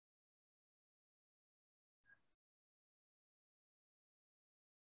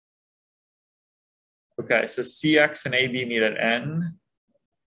 Okay, so CX and AB meet at N.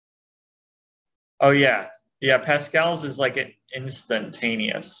 Oh yeah, Pascal's is like an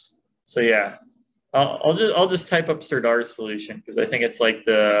instantaneous. So yeah, I'll just type up Serdar's solution because I think it's like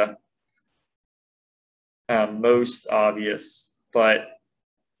the most obvious. But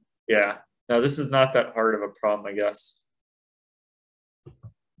yeah, no, this is not that hard of a problem, I guess.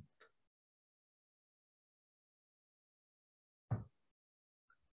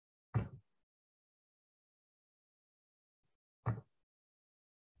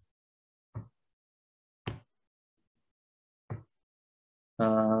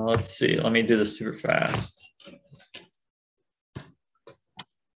 Let's see. Let me do this super fast.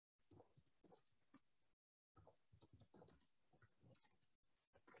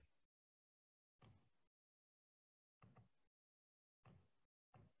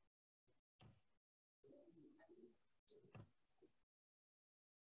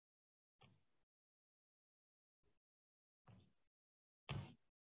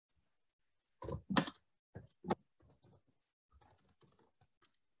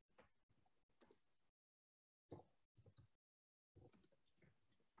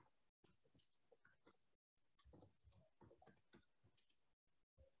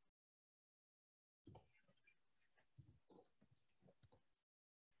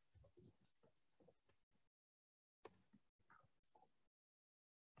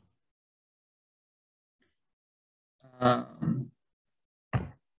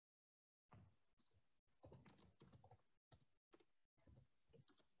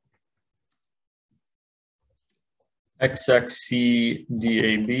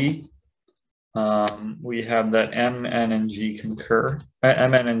 XXCDAB. we have that M, N, and G concur.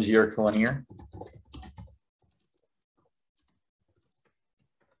 M, N, and G are collinear.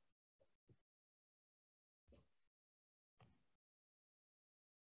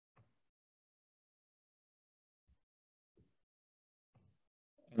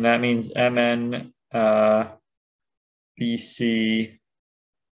 And that means MN, BC,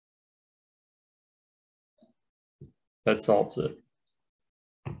 that solves it.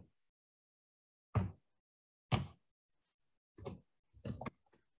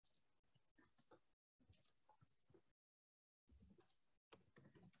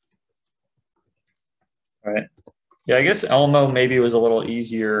 All right. Yeah, I guess ELMO maybe was a little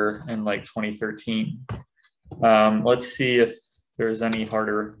easier in like 2013. Let's see if there's any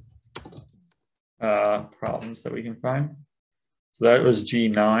harder problems that we can find. So that was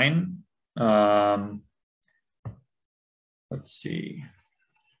G9. Let's see.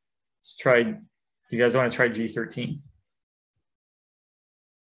 Let's try, you guys want to try G13?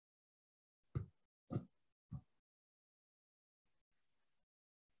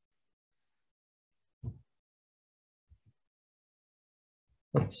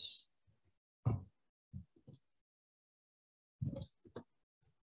 Oops.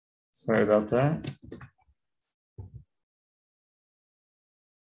 Sorry about that.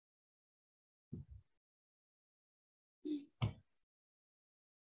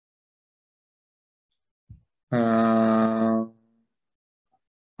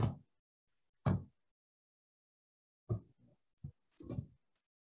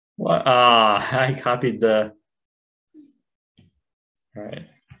 What? I copied the. All right.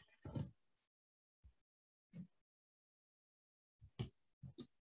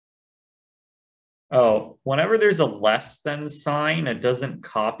 Oh, whenever there's a less than sign, it doesn't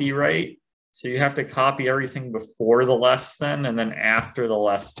copy right. So you have to copy everything before the less than and then after the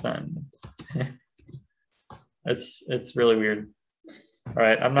less than. It's really weird. All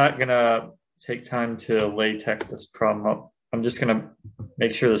right, I'm not gonna take time to LaTeX this problem up. I'm just gonna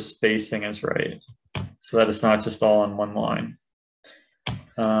make sure the spacing is right so that it's not just all in one line.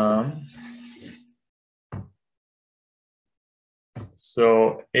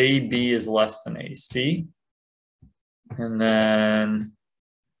 So AB is less than AC. And then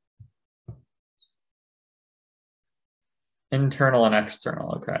internal and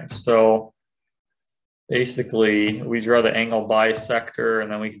external. Okay, so basically we draw the angle bisector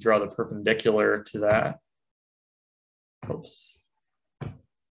and then we can draw the perpendicular to that. Oops.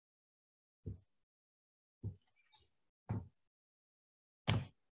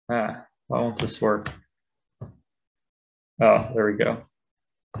 Why won't this work? Oh, there we go.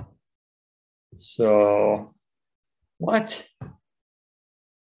 So what?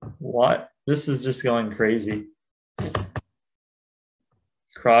 This is just going crazy.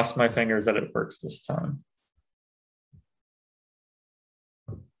 Cross my fingers that it works this time.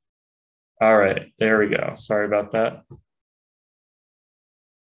 All right, there we go. Sorry about that.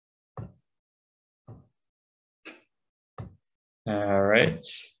 All right.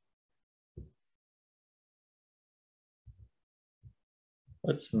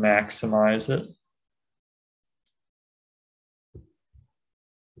 Let's maximize it.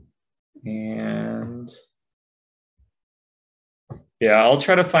 And yeah, I'll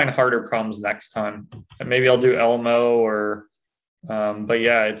try to find harder problems next time. Maybe I'll do ELMO or, but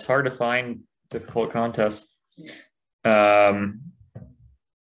yeah, it's hard to find difficult contests.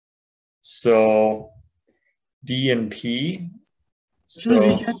 So D and P. So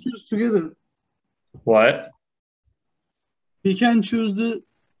we can choose together. What? We can choose the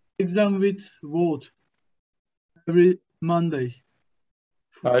exam with vote every Monday.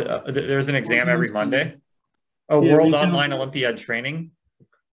 There's an exam every Monday. Oh, yeah, World Online Olympiad training.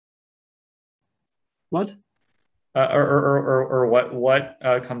 What? Or what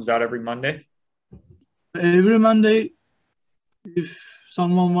comes out every Monday? Every Monday, if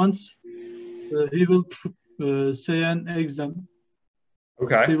someone wants, he will say an exam.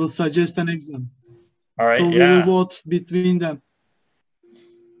 Okay. He will suggest an exam. All right. So we will vote between them.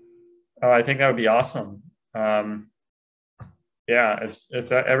 Oh, I think that would be awesome. Yeah,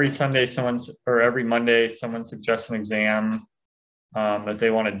 if every Sunday every Monday someone suggests an exam that they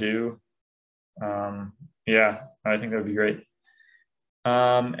want to do, yeah, I think that would be great.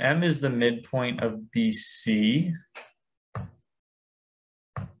 M is the midpoint of BC.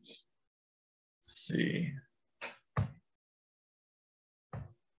 Let's see.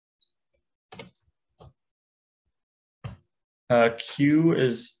 Q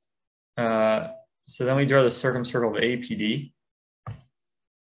is, so then we draw the circumcircle of APD.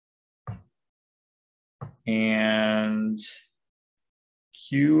 And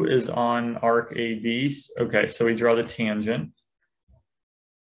Q is on arc AB. Okay, so we draw the tangent.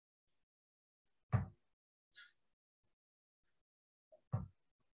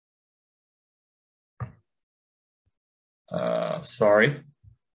 Sorry.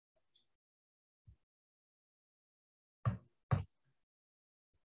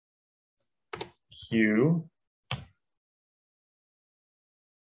 Q.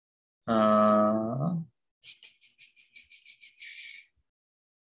 All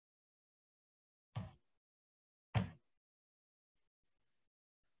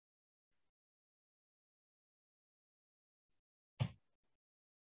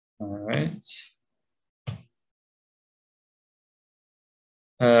right.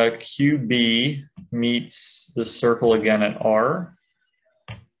 QB meets the circle again at R.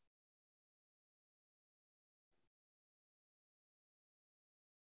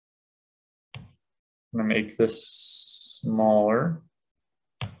 I'm going to make this smaller.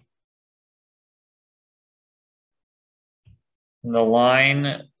 And the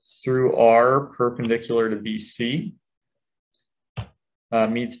line through R perpendicular to BC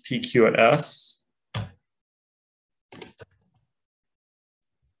meets PQ at S.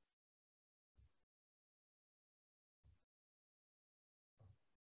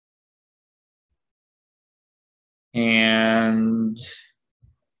 And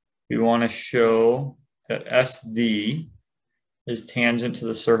we want to show that SD is tangent to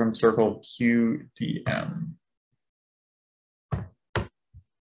the circumcircle of QDM.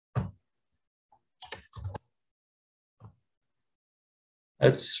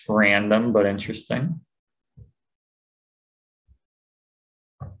 That's random, but interesting.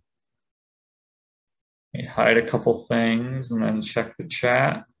 Let me hide a couple things and then check the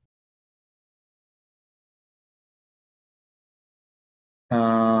chat.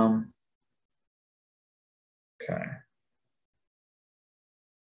 Okay.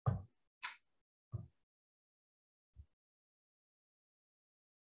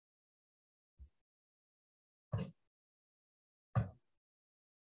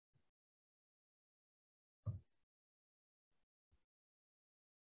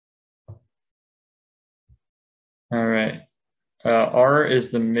 All right. R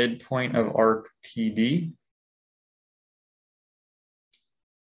is the midpoint of arc PD.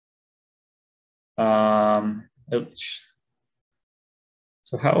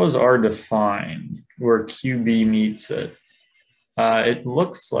 So how is R defined where QB meets it? It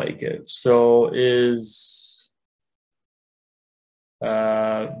looks like it. So is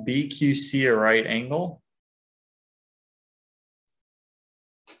BQC a right angle?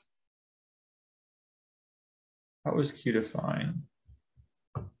 How is Q defined?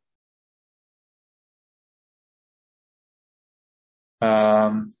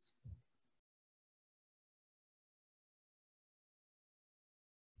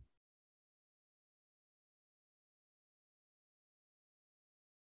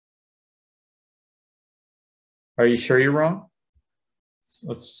 Are you sure you're wrong?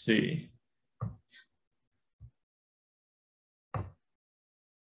 Let's see.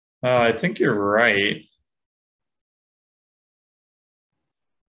 I think you're right.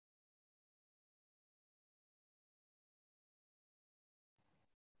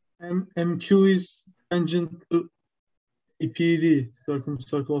 MQ is tangent to APD,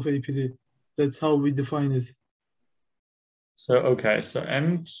 circumcircle of APD. That's how we define it. So, okay, so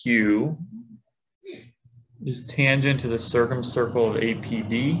MQ is tangent to the circumcircle of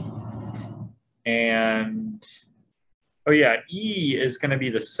APD. And, oh yeah, E is going to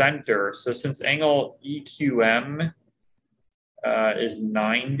be the center. So since angle EQM is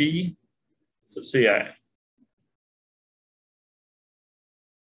 90, so yeah.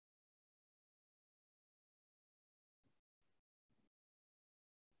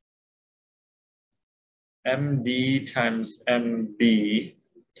 MD times MB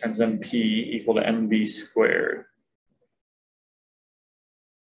times MP equal to MB squared.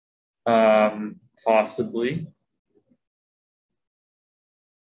 Possibly.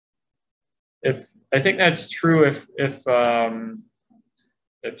 I think that's true if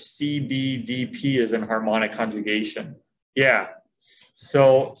CBDP is in harmonic conjugation. Yeah.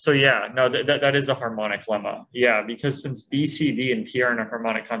 So yeah, no, that is a harmonic lemma. Yeah, because since BCD and P are in a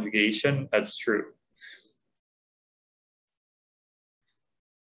harmonic conjugation, that's true.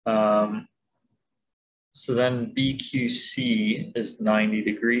 So then BQC is 90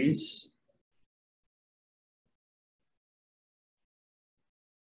 degrees.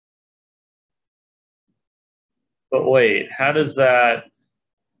 But wait, how does that?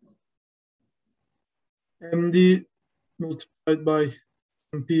 MD multiplied by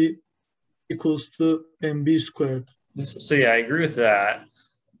MP equals to MB squared. So yeah, I agree with that.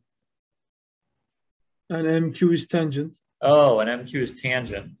 And MQ is tangent. Oh, and MQ is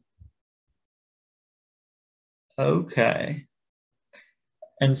tangent. Okay.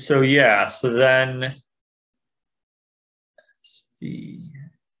 And so, yeah, so then, let's see.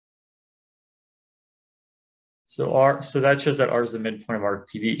 So that shows that R is the midpoint of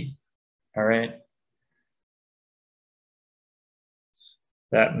RPD. All right.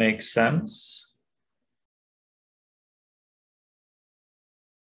 That makes sense.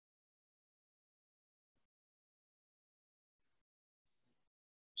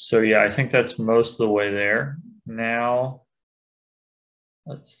 So yeah, I think that's most of the way there. Now,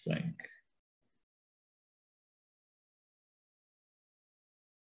 let's think.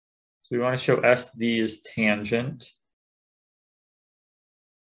 So we want to show SD is tangent.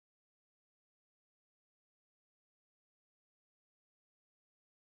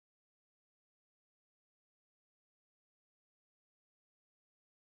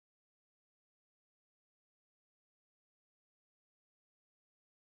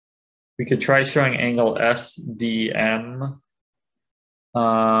 We could try showing angle SDM.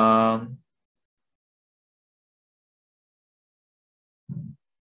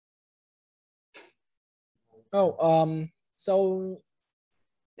 So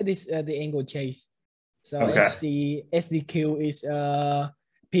it is the angle chase. So Okay. SDQ is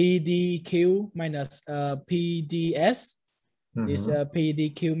PDQ minus PDS is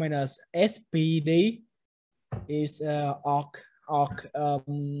PDQ minus SPD is arc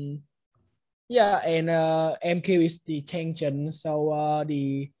yeah, and MQ is the tangent. So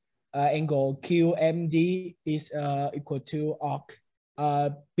the angle QMD is equal to arc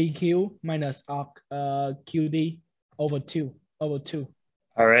PQ minus arc QD over 2.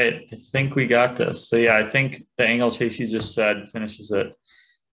 All right, I think we got this. So yeah, I think the angle chase you just said finishes it.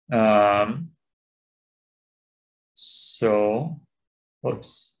 So,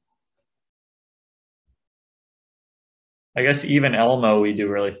 whoops. I guess even ELMO we do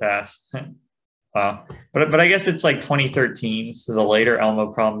really fast. Wow. But I guess it's like 2013, so the later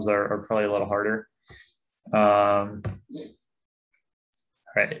ELMO problems are probably a little harder. All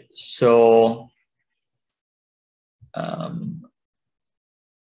right, so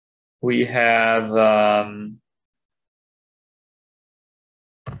we have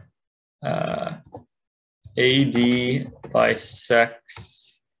AD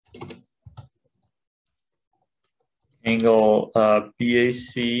bisects angle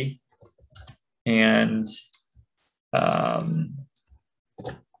BAC and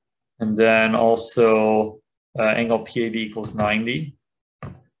then also angle PAB equals 90.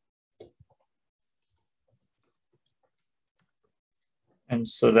 And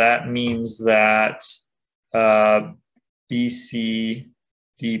so that means that BC,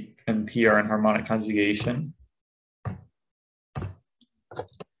 D, and P are in harmonic conjugation.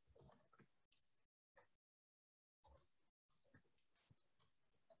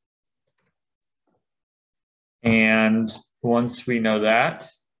 And once we know that,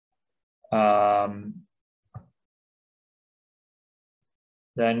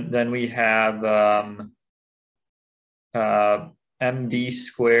 then we have MB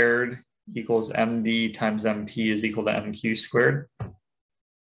squared equals MB times MP is equal to MQ squared.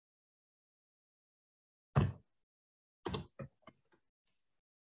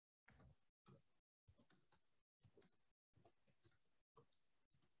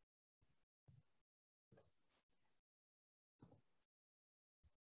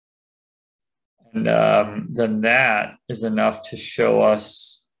 And then that is enough to show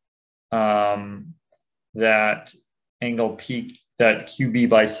us that angle P, that QB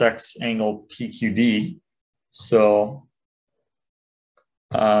bisects angle PQD. So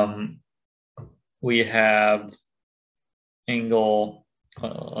we have angle,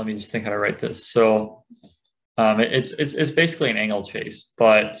 let me just think how to write this. So it's basically an angle chase,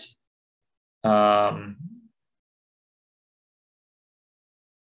 but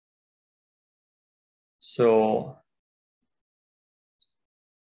so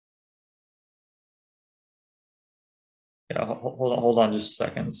yeah, hold on just a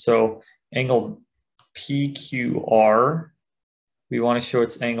second. So angle PQR, we want to show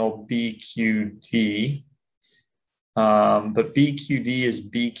its angle BQD. But BQD is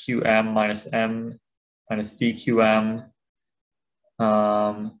BQM minus M minus DQM.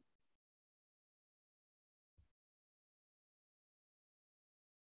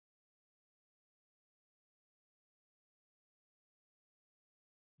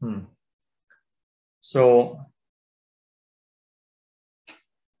 So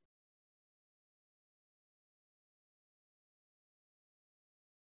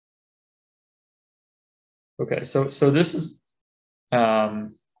Okay, so this is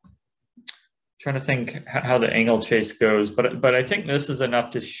trying to think how the angle chase goes, but I think this is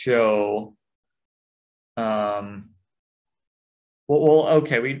enough to show. Well,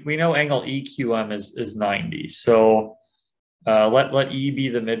 okay, we know angle EQM is 90, so let E be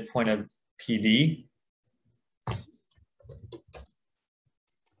the midpoint of PD.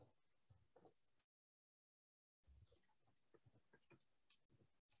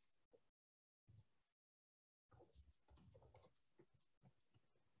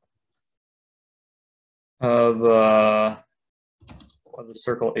 Of the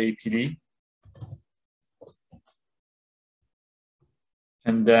circle APD.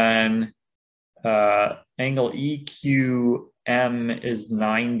 And then angle EQM is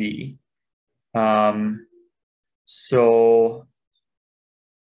 90. So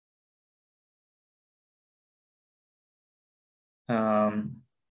yeah,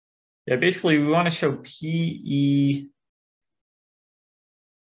 basically we want to show PEB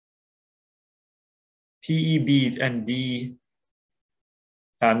and D.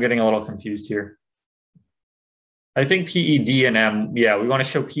 I'm getting a little confused here. I think PED and M, yeah, we want to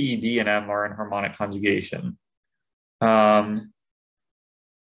show PED and M are in harmonic conjugation. But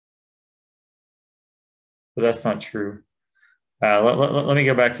that's not true. Let me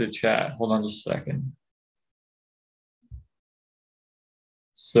go back to the chat. Hold on just a second.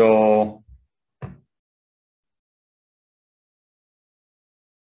 So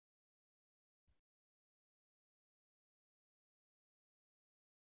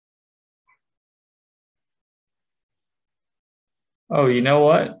oh, you know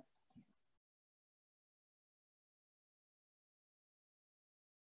what?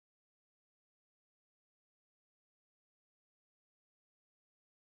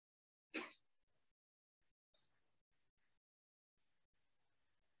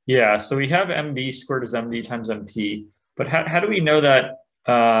 Yeah, so we have MB squared as MD times MP, but how do we know that?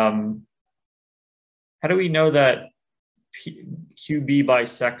 How do we know that QB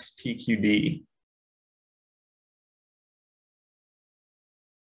bisects PQD?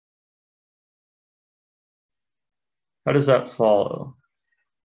 How does that follow?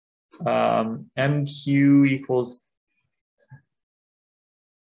 MQ equals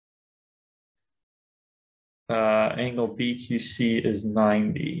angle BQC is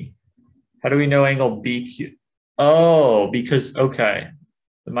 90. How do we know angle BQ? Oh, because, okay,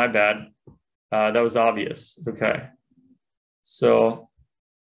 my bad. That was obvious. Okay. So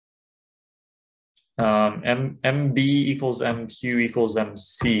MB equals MQ equals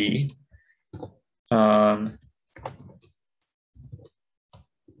MC.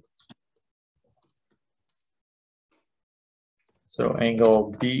 So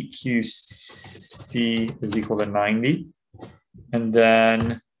angle BQC is equal to 90. And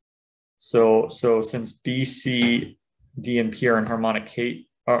then, so since BC, D, and P are in harmonic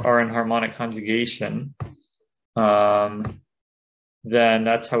conjugation, then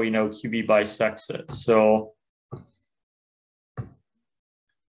that's how we know QB bisects it. So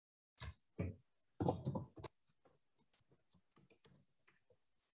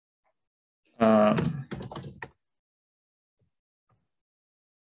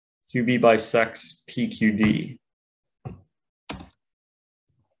QB bisects PQD.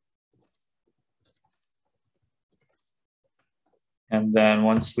 And then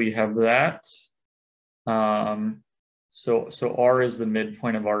once we have that, so R is the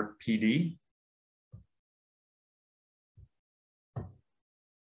midpoint of our PD.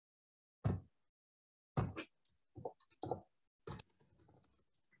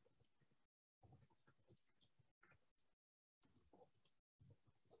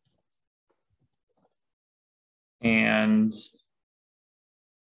 And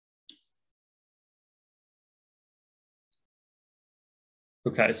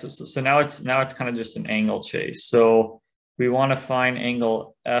okay, so now it's kind of just an angle chase. So we want to find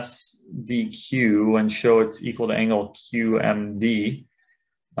angle SDQ and show it's equal to angle QMD.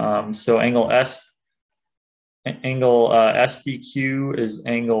 So angle SDQ is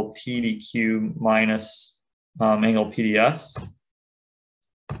angle PDQ minus angle PDS.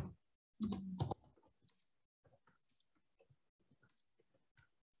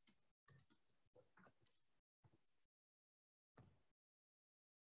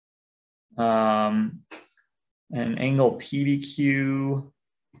 And angle PDQ,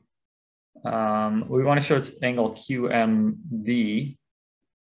 we want to show it's angle QMD,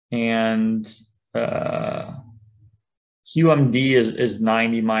 and QMD is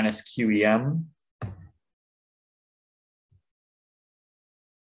 90 minus QEM.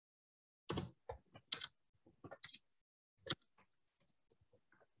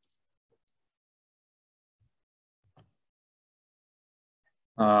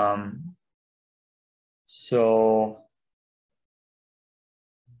 So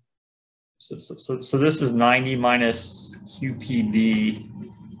this is 90 minus QPD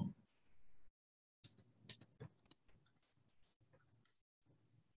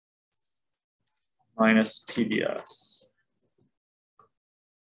minus PDS.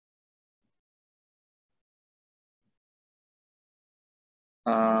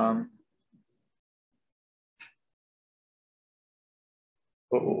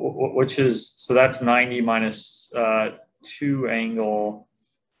 Which is, so that's 90 minus 2 angle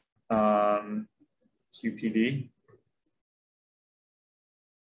QPD.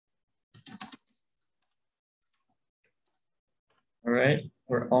 All right,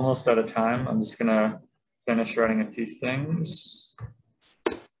 we're almost out of time. I'm just gonna finish writing a few things.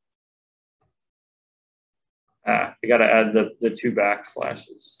 I gotta add the 2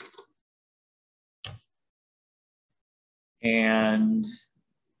 backslashes. And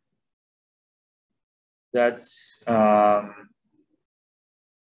that's,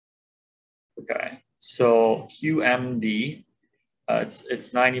 okay. So QMD,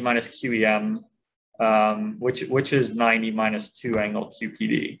 it's 90 minus QEM, which is 90 minus 2 angle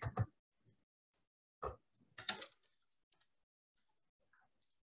QPD.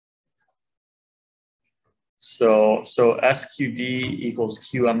 So SQD equals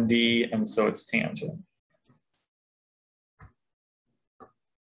QMD, and so it's tangent.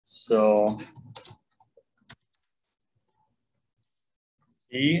 So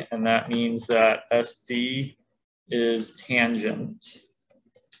D, and that means that SD is tangent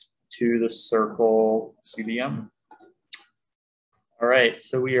to the circle QDM. All right,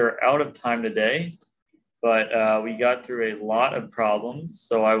 so we are out of time today, but we got through a lot of problems.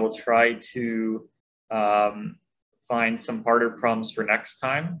 So I will try to find some harder problems for next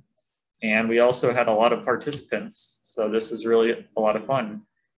time. And we also had a lot of participants. So this is really a lot of fun.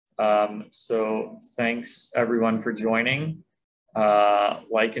 So thanks everyone for joining.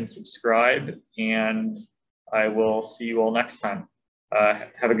 Like and subscribe, and I will see you all next time.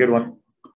 Have a good one.